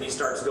retailers, and he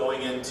starts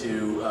going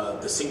into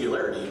the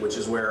singularity, which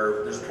is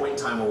where there's a point in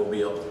time where we'll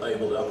be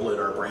able to upload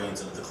our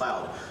brains into the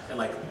cloud. And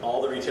like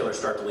all the retailers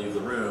start to leave the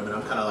room, and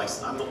I'm kind of like,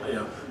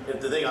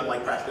 the thing, I'm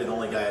like practically the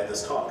only guy at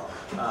this talk.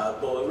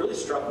 But what really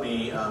struck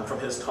me from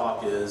his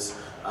talk is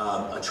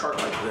a chart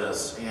like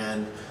this,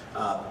 and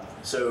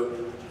so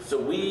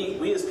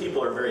we as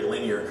people are very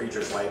linear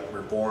creatures. Like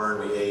we're born,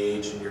 we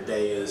age, and your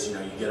day is,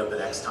 you get up at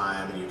X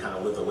time and you kind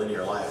of live a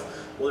linear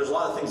life. Well, there's a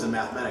lot of things in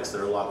mathematics that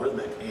are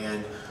logarithmic,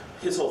 and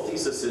his whole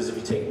thesis is if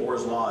you take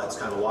Moore's law, it's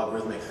kind of a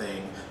logarithmic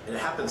thing, and it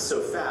happens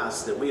so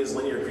fast that we as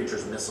linear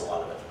creatures miss a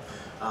lot of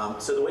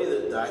it. So the way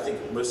that I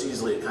think most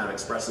easily it kind of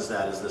expresses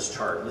that is this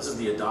chart. This is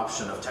the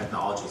adoption of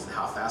technologies and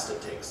how fast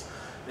it takes.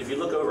 If you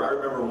look over, I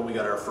remember when we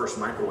got our first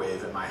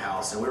microwave at my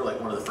house, and we were like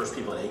one of the first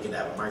people in Aiken to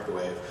have a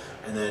microwave.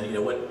 And then,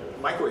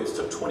 microwaves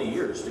took 20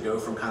 years to go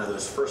from kind of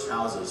those first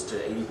houses to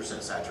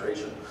 80%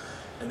 saturation.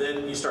 And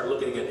then you start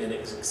looking at it, and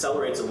it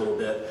accelerates a little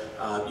bit.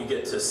 You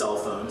get to cell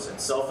phones, and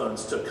cell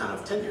phones took kind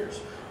of 10 years,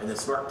 and then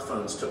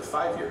smartphones took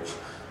 5 years.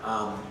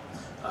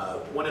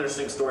 One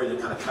interesting story to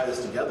kind of tie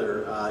this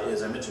together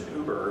is I mentioned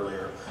Uber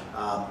earlier.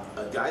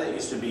 A guy that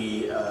used to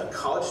be a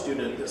college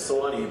student that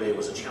sold on eBay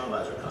was a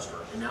ChannelAdvisor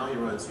customer, and now he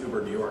runs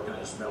Uber New York, and I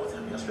just met with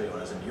him yesterday when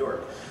I was in New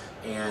York.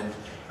 And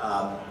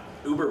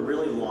Uber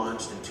really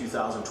launched in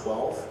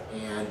 2012,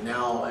 and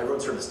now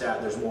everyone's heard the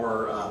stat, there's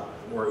more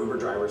Uber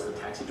drivers than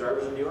taxi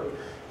drivers in New York.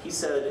 He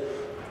said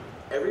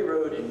every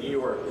road in New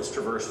York is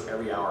traversed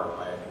every hour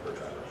by an Uber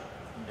driver.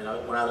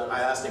 And when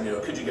I asked him,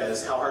 could you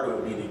guys, how hard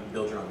would it be to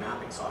build your own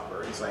mapping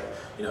software? He's like,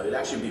 it'd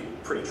actually be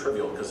pretty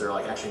trivial because they're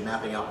like actually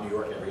mapping out New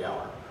York every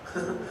hour.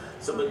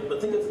 So,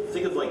 but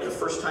think of like the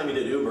first time you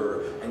did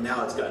Uber, and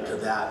now it's gotten to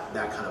that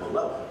kind of a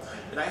level.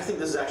 And I think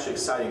this is actually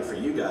exciting for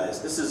you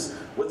guys.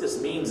 What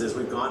this means is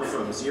we've gone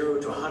from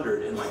 0 to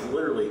 100 in like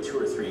literally 2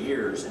 or 3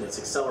 years, and it's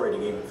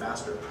accelerating even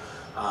faster.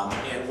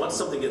 And once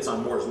something gets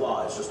on Moore's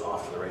law, it's just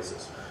off to the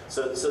races.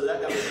 So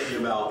that got me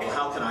thinking about, well,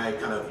 how can I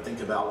kind of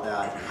think about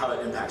that, how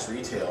it impacts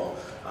retail?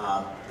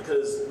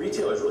 Because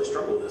retailers really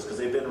struggle with this because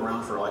they've been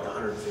around for like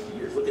 150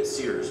 years. Look at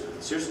Sears.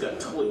 Sears got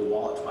totally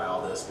walloped by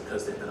all this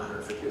because they've been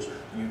 150 years.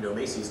 You know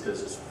Macy's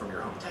because it's from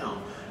your hometown.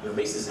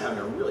 Macy's is having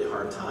a really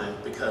hard time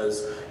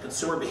because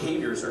consumer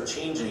behaviors are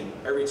changing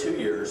every 2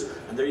 years,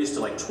 and they're used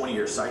to like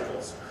 20-year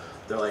cycles.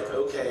 They're like,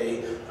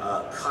 okay,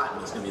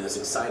 cotton is going to be this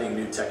exciting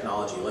new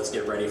technology. Let's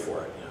get ready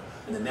for it.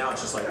 And then now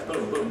it's just like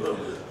boom, boom, boom.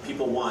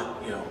 People want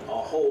a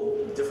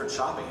whole different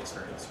shopping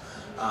experience.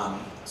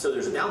 So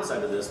there's a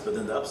downside to this, but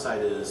then the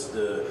upside is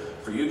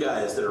for you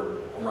guys that are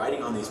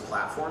riding on these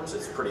platforms,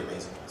 it's pretty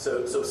amazing.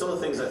 So some of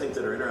the things I think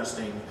that are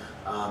interesting,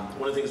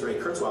 one of the things Ray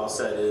Kurzweil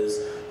said is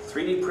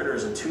 3D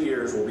printers in 2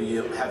 years will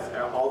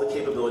have all the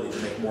capability to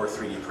make more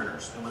 3D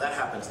printers. And when that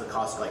happens, the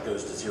cost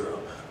goes to zero.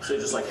 So you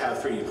just have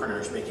 3D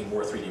printers making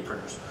more 3D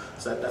printers.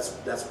 So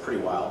that's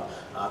pretty wild.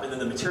 And then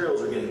the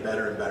materials are getting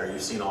better and better.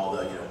 You've seen all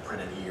the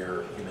printed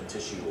ear, human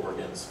tissue,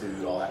 organs,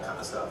 food, all that kind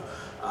of stuff.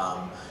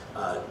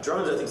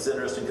 Drones, I think, is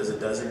interesting because it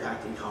does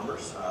impact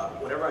e-commerce.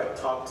 Whenever I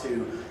talk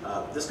to,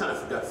 this kind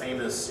of got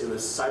famous, it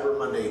was Cyber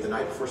Monday, the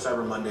night before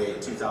Cyber Monday in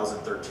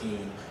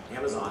 2013,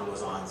 Amazon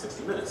was on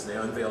 60 Minutes, and they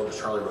unveiled the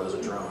Charlie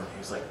Rosa drone. He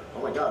was like,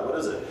 oh my God, what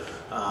is it?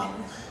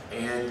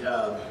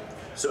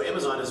 So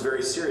Amazon is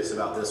very serious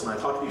about this. When I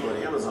talk to people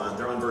at Amazon,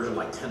 they're on version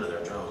 10 of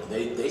their drone.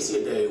 They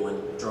see a day when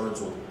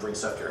drones will bring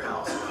stuff to your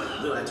house.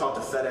 Then when I talk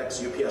to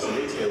FedEx, UPS, and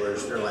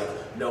retailers, they're like,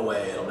 no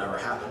way, it'll never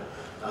happen.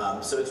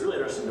 So it's really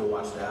interesting to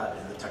watch that,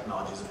 and the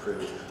technology's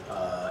improved.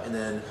 And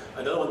then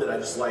another one that I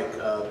just like,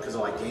 because I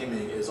like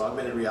gaming, is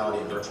augmented reality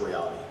and virtual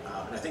reality.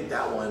 And I think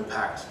that will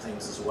impact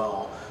things as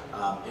well.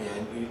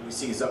 And we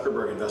see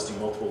Zuckerberg investing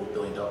multiple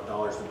 $billion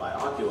to buy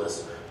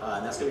Oculus,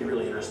 and that's going to be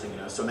really interesting.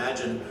 So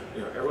imagine,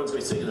 everyone's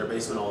going to be sitting in their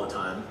basement all the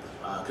time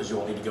because you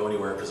won't need to go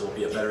anywhere because it'll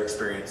be a better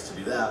experience to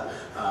do that.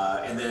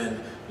 And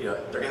then, they're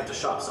going to have to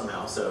shop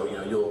somehow. So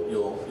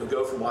you'll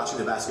go from watching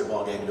the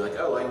basketball game and be like,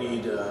 oh, I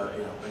need a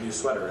new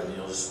sweater, and then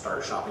you'll just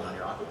start shopping on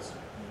your Oculus.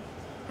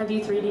 Have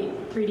you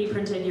 3D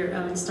printed your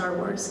own Star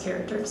Wars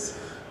characters?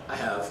 I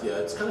have, yeah.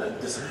 It's kind of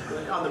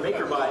on the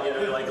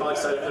MakerBot, all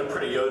excited to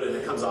print a Yoda, and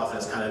it comes off and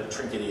it's kind of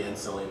trinkety and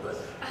silly. But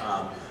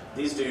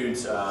these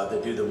dudes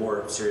that do the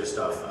more serious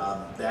stuff,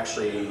 they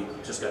actually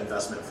just got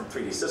investment from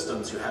 3D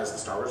Systems, who has the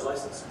Star Wars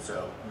license.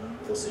 So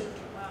we'll see.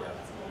 Wow. Yeah.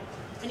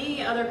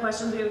 Any other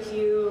questions? We have a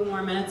few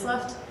more minutes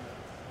left.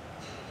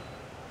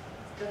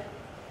 Go ahead.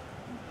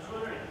 I was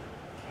wondering,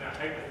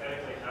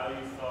 hypothetically, how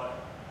you thought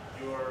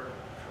your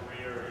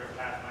career or your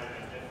path might have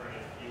been different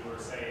if you were,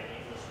 say, an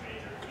English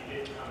major. If you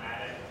didn't come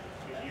at it,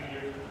 you've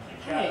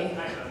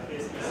got kind of a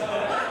business.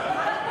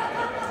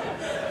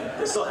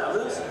 They still have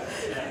this?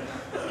 Yeah.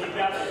 You've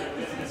got a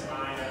business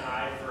mind, an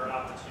eye for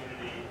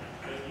opportunity,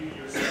 but you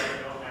yourself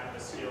don't have the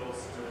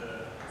skills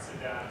to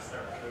sit down and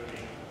start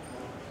coding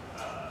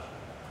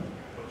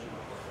what you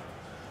want to work on.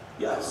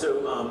 Yeah. So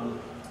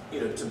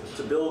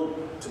to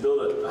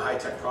build a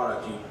high-tech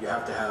product, you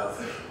have to have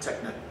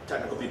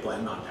technical people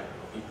and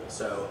non-technical people.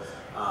 So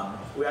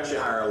we actually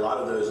hire a lot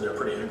of those, and they're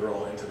pretty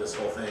integral into this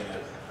whole thing.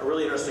 And a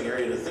really interesting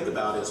area to think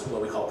about is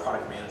what we call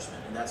product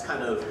management, and that's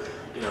kind of,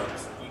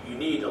 you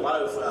need a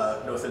lot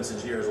of, no offense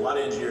engineers, a lot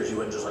of engineers you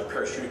wouldn't just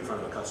parachute in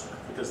front of a customer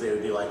because they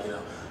would be like,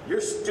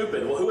 you're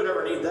stupid. Well, who would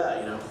ever need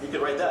that? You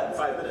could write that in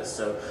 5 minutes.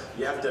 So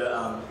you have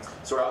to,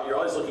 so you're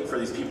always looking for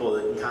these people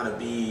that can kind of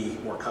be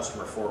more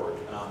customer forward.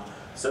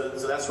 So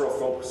that's where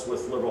folks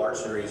with liberal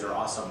arts degrees are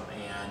awesome,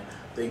 and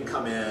they can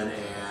come in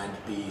and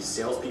be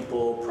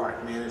salespeople,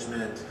 product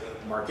management,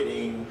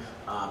 marketing,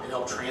 and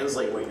help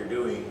translate what you're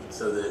doing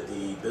so that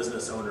the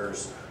business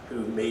owners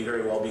who may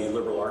very well be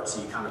liberal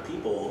artsy kind of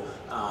people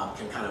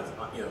can kind of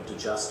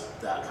digest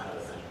that kind of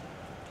a thing.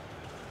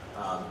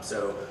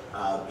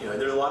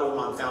 There's a lot of them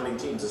on founding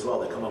teams as well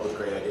that come up with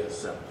great ideas.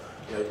 So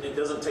it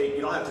doesn't take,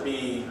 you don't have to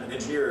be an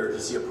engineer to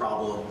see a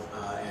problem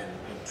and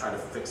try to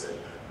fix it.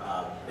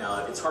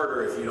 Now, it's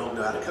harder if you don't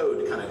know how to code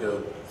to kind of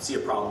go see a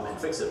problem and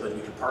fix it, but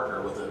you can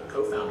partner with a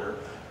co-founder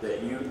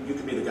that you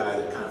can be the guy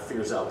that kind of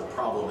figures out the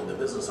problem and the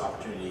business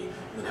opportunity,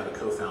 and then have a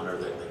co-founder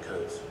that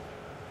codes.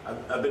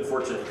 I've been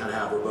fortunate to kind of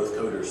have, we're both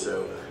coders,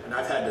 so, and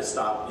I've had to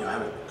stop, I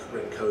haven't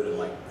written code in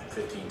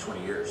 15,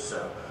 20 years,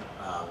 so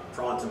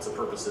for all intents and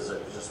purposes,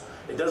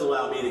 it does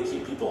allow me to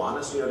keep people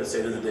honest, to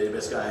say to the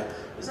database guy,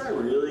 is that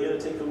really going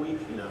to take a week?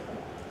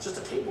 It's just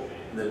a table.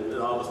 And then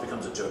it almost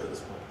becomes a joke at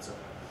this point. So.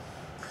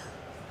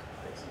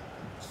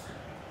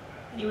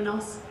 Anyone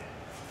else?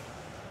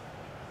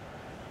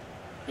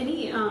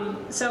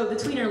 So the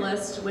tweener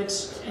list,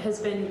 which has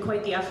been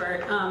quite the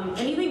effort,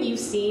 anything you've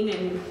seen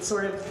in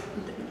sort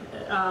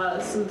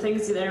of some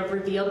things that have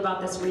revealed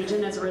about this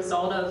region as a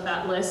result of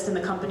that list and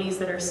the companies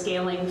that are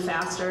scaling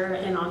faster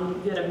and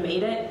that have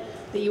made it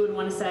that you would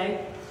want to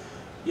say?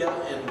 Yeah,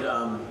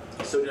 and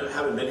so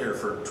having been here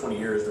for 20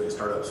 years doing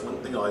startups, one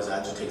thing that always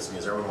agitates me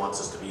is everyone wants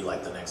us to be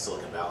like the next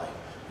Silicon Valley.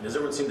 And has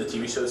everyone seen the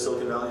TV show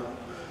Silicon Valley?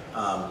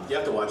 You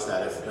have to watch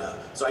that.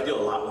 So I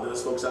deal a lot with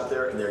those folks out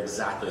there, and they're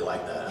exactly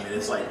like that. I mean,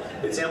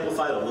 it's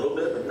amplified a little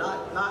bit, but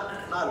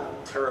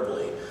not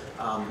terribly.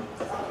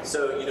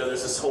 So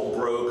there's this whole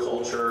bro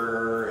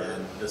culture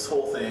and this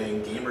whole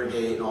thing,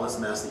 Gamergate, and all this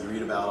mess that you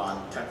read about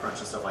on TechCrunch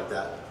and stuff like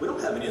that. We don't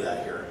have any of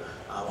that here.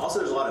 Also,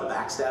 there's a lot of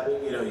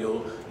backstabbing.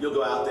 You'll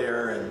go out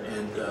there,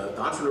 and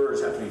the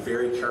entrepreneurs have to be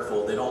very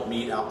careful. They don't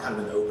meet out kind of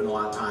in the open a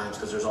lot of times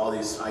because there's all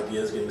these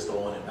ideas getting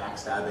stolen and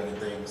backstabbing and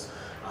things.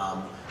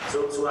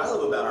 So what I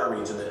love about our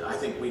region, that I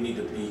think we need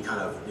to be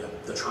kind of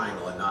the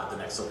triangle and not the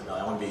next Silicon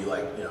Valley. I want to be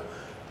like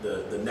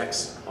the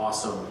next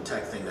awesome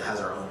tech thing that has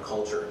our own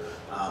culture.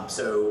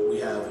 So we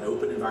have an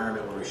open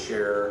environment where we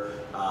share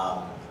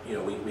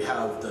we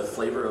have the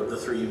flavor of the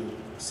 3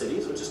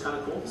 cities, which is kind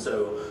of cool.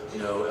 So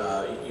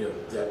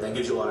that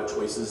gives you a lot of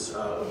choices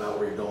about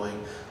where you're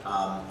going.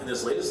 In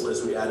this latest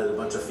list, we added a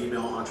bunch of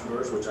female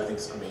entrepreneurs, which I think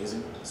is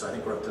amazing. So I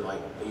think we're up to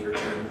like 8 or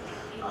 10.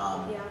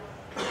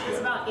 It's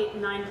about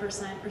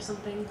 8-9% or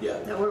something. Yeah.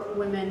 That were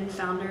women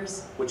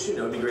founders. Which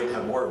it'd be great to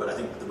have more, but I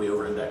think that we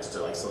over-index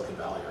to like Silicon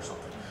Valley or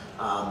something.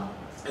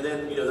 And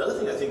then the other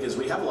thing I think is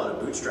we have a lot of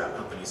bootstrap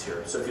companies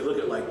here. So if you look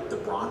at like the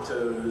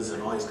Brontos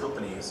and all these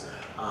companies,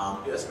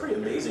 it's pretty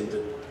amazing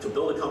to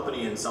build a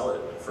company and sell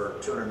it for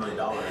 $200 million.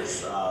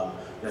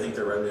 I think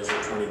their revenues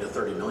are 20 to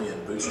 30 million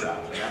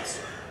bootstrapped, and that's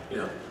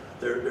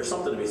there's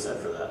something to be said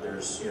for that.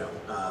 There's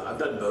I've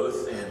done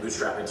both, and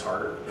bootstrapping's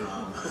harder.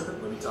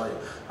 Let me tell you.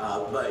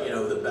 But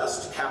the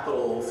best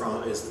capital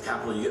is the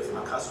capital you get from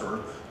a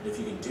customer, and if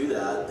you can do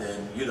that,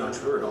 then you, the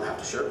entrepreneur, don't have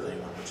to share with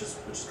anyone, which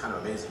is kind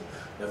of amazing.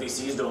 Now,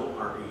 VCs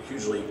aren't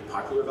hugely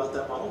popular about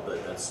that model,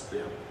 but that's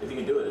if you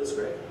can do it, it's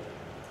great.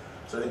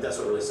 So I think that's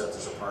what really sets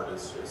us apart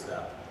is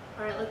that.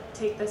 All right, let's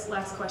take this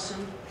last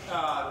question.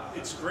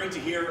 It's great to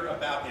hear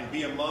about and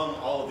be among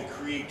all of the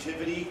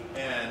creativity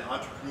and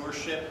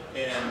entrepreneurship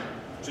and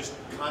just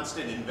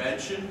constant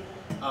invention.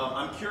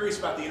 I'm curious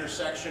about the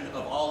intersection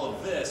of all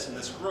of this and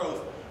this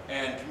growth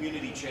and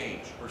community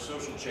change or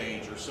social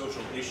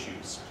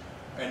issues.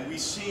 And we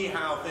see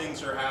how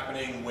things are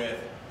happening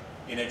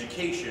in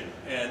education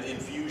and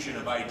infusion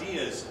of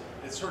ideas.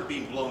 It's sort of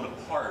being blown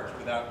apart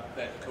without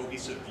that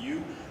cohesive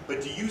view.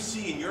 But do you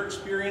see, in your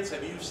experience,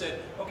 have you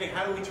said, okay,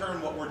 how do we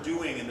turn what we're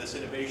doing in this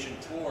innovation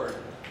toward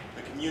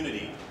the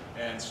community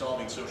and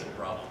solving social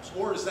problems?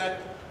 Or is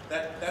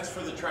that's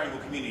for the Triangle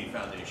Community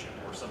Foundation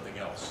or something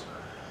else?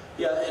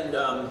 Yeah,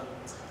 and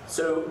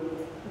so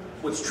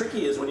what's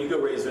tricky is when you go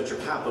raise venture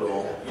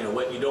capital,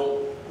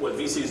 what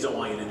VCs don't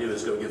want you to do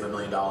is go give $1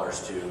 million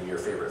to your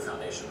favorite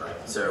foundation,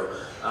 right? So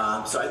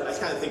I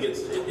kind of think it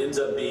ends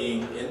up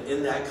being,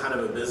 in that kind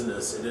of a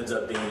business, it ends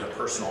up being a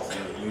personal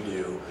thing that you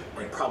do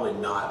and probably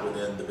not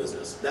within the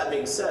business. That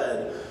being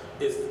said,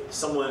 if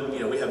someone,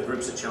 we have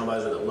groups at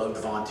ChannelAdvisor that love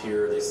to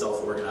volunteer, they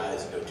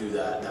self-organize and go do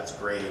that, and that's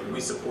great, and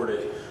we support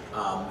it.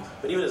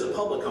 But even as a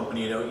public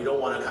company, you don't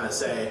want to kind of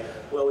say,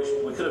 well,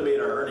 we could have made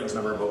our earnings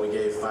number, but we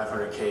gave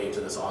 $500K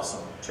to this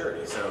awesome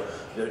charity. So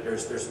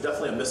there's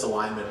definitely a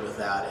misalignment with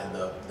that and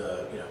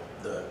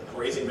the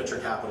raising venture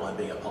capital and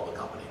being a public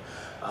company.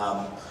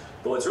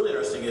 But what's really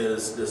interesting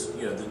is this,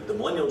 the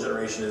millennial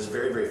generation is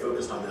very, very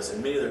focused on this,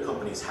 and many of their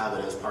companies have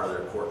it as part of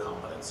their core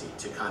competency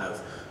to kind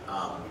of,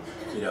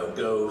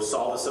 go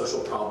solve a social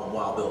problem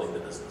while building the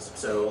business.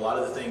 So a lot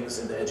of the things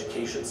in the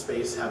education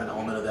space have an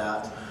element of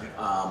that.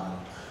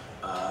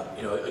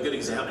 A good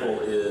example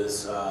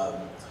is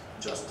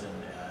Justin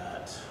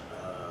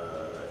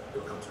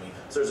it'll come to me.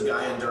 So there's a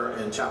guy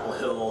in Chapel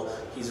Hill.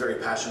 He's very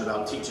passionate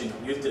about teaching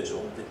youth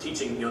digital,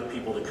 teaching young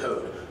people to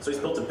code. So he's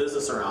built a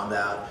business around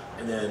that,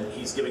 and then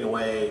he's giving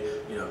away,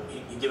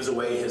 he gives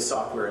away his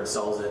software and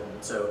sells it.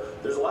 And so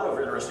there's a lot of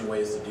interesting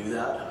ways to do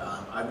that.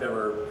 I've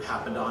never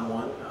happened on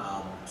one,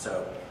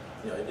 so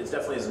it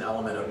definitely is an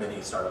element of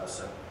many startups.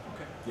 So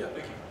okay, yeah,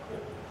 thank you.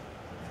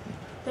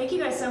 Thank you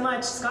guys so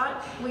much.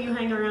 Scott, will you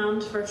hang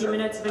around for a few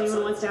minutes if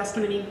anyone wants to ask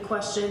him any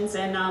questions?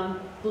 And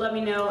let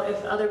me know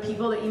if other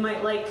people that you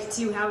might like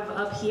to have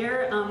up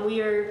here. We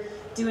are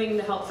doing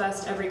the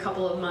HelpFest every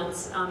couple of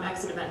months,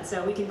 exit event.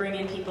 So we can bring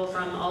in people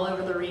from all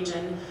over the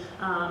region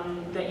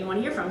that you want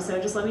to hear from.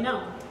 So just let me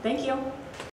know. Thank you.